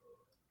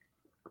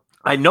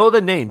 I know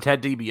the name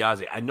Ted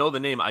DiBiase. I know the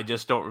name. I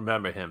just don't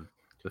remember him.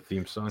 The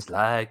theme song. It's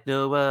like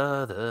no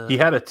other. He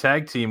had a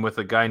tag team with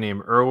a guy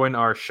named Erwin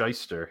R.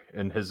 Shyster,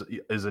 and his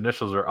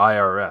initials are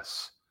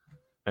IRS.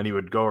 And he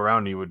would go around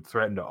and he would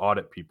threaten to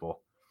audit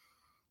people.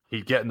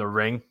 He'd get in the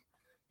ring.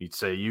 He'd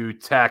say, "You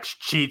tax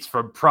cheats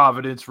from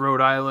Providence, Rhode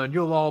Island,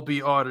 you'll all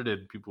be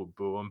audited." People would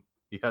boo him.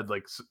 He had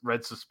like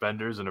red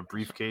suspenders and a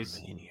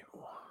briefcase.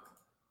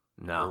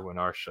 No. Erwin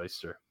R.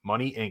 Shyster.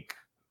 Money Inc.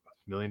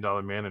 $1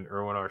 Million Man and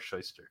Erwin R.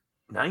 Shyster.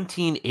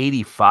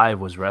 1985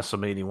 was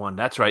WrestleMania 1.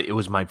 That's right. It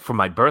was for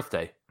my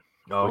birthday,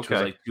 Oh, which okay.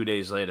 was like 2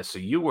 days later. So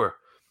you weren't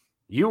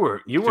 2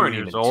 even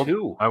years old.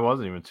 2. I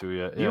wasn't even 2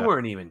 yet. You yeah.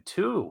 weren't even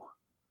 2.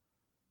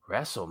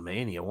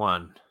 WrestleMania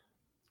 1.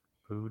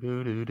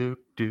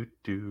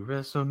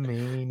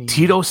 WrestleMania.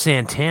 Tito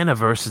Santana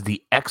versus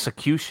the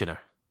Executioner.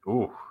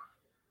 Ooh.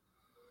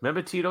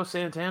 Remember Tito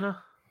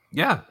Santana?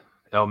 Yeah.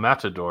 El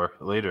Matador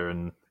later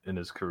in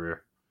his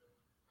career.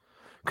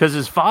 Because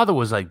his father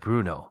was like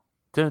Bruno.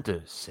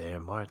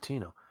 San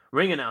Martino.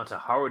 Ring announcer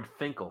Howard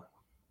Finkel.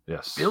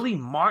 Yes. Billy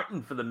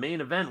Martin for the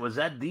main event. Was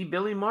that the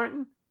Billy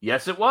Martin?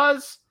 Yes, it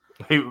was.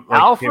 Came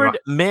Alfred out-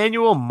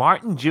 Manuel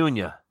Martin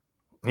Jr.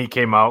 He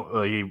came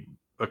out. He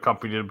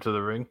accompanied him to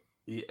the ring.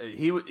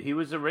 He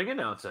was a ring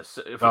announcer.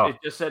 So Oh. It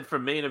just said for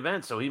main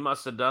event, so he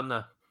must have done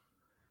the.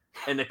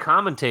 And the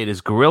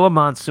commentators: Gorilla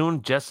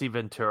Monsoon, Jesse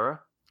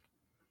Ventura.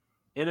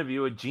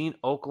 Interviewer Gene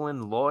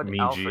Oakland, Lord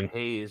Mean Alfred Gene.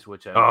 Hayes,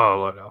 which I Oh,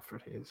 Lord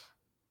Alfred Hayes.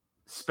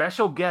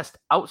 special guest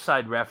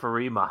outside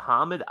referee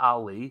Muhammad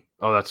Ali.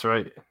 Oh, that's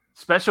right.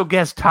 Special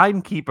guest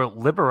timekeeper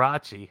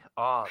Liberace.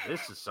 Oh,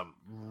 this is some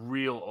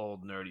real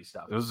old nerdy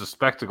stuff. It was a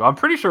spectacle. I'm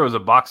pretty sure it was a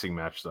boxing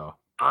match, though.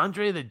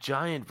 Andre the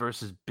Giant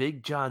versus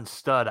Big John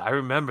Studd. I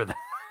remember that.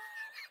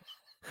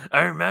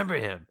 I remember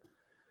him.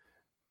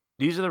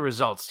 These are the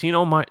results.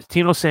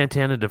 Tino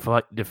Santana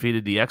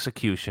defeated the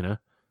Executioner.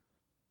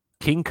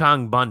 King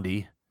Kong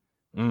Bundy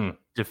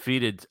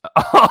defeated.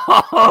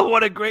 Oh,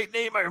 what a great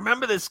name. I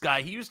remember this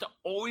guy. He used to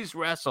always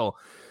wrestle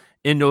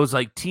in those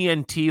like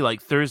TNT,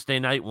 like Thursday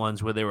night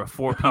ones where there were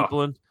 4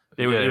 people in.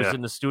 It was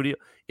in the studio.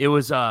 It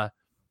was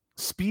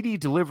Speedy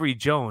Delivery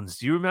Jones.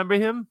 Do you remember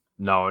him?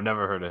 No, I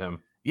never heard of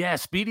him. Yeah,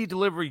 Speedy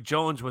Delivery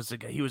Jones was the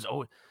guy. He was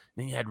always.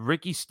 Then you had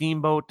Ricky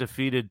Steamboat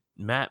defeated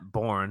Matt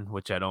Bourne,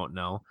 which I don't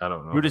know. I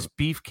don't know. Brutus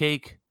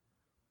Beefcake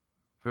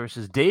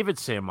versus David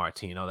San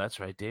Martino. That's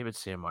right, David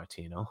San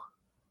Martino.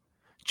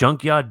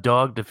 Junkyard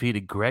Dog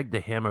defeated Greg the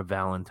Hammer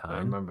Valentine. I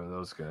remember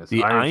those guys.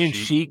 The Iron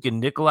Sheik and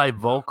Nikolai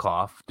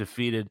Volkov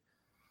defeated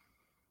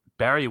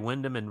Barry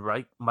Windham and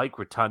Mike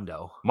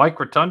Rotundo. Mike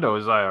Rotundo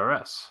is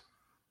IRS.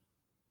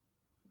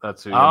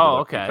 That's who. He Oh, ended up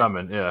okay.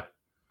 Becoming, yeah.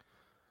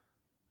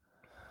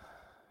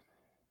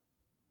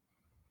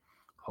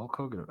 Hulk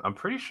Hogan. I'm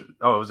pretty sure.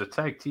 Oh, it was a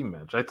tag team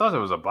match. I thought it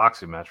was a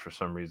boxing match for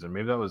some reason.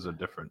 Maybe that was a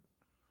different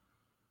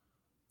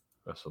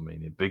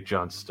WrestleMania. Big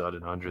John Studd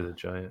and Andre the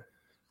Giant.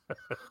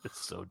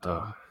 It's so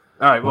dumb.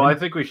 All right. Well, I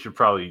think we should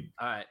probably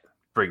All right.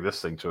 bring this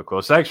thing to a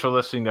close. Thanks for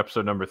listening to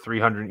episode number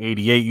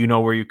 388. You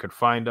know where you could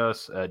find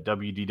us at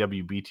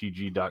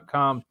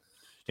wdwbtg.com,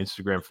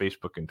 Instagram,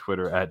 Facebook, and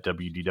Twitter at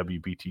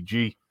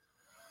wdwbtg,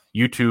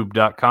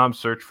 youtube.com,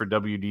 search for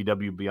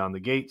WDW Beyond the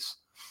Gates,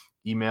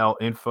 email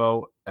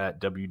info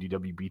at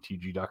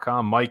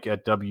wdwbtg.com, Mike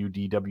at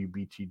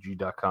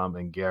wdwbtg.com,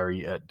 and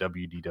Gary at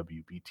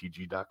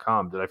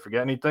wdwbtg.com. Did I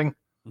forget anything?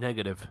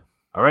 Negative.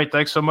 All right.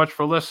 Thanks so much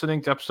for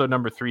listening to episode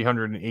number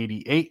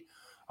 388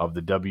 of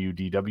the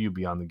WDW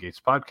Beyond the Gates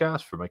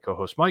podcast. For my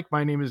co-host Mike,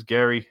 my name is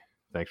Gary.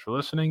 Thanks for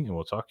listening, and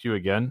we'll talk to you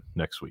again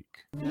next week.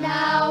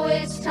 Now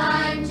it's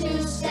time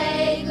to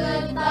say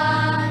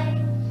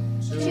goodbye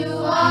to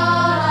all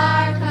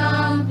our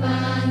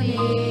company.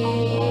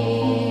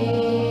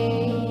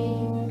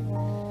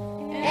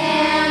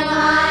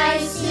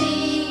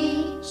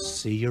 M-I-C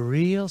See you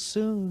real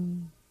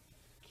soon.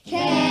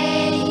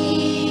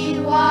 K-E-Y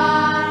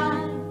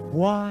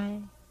Why?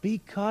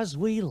 Because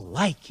we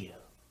like you.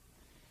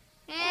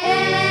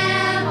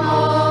 M-O-U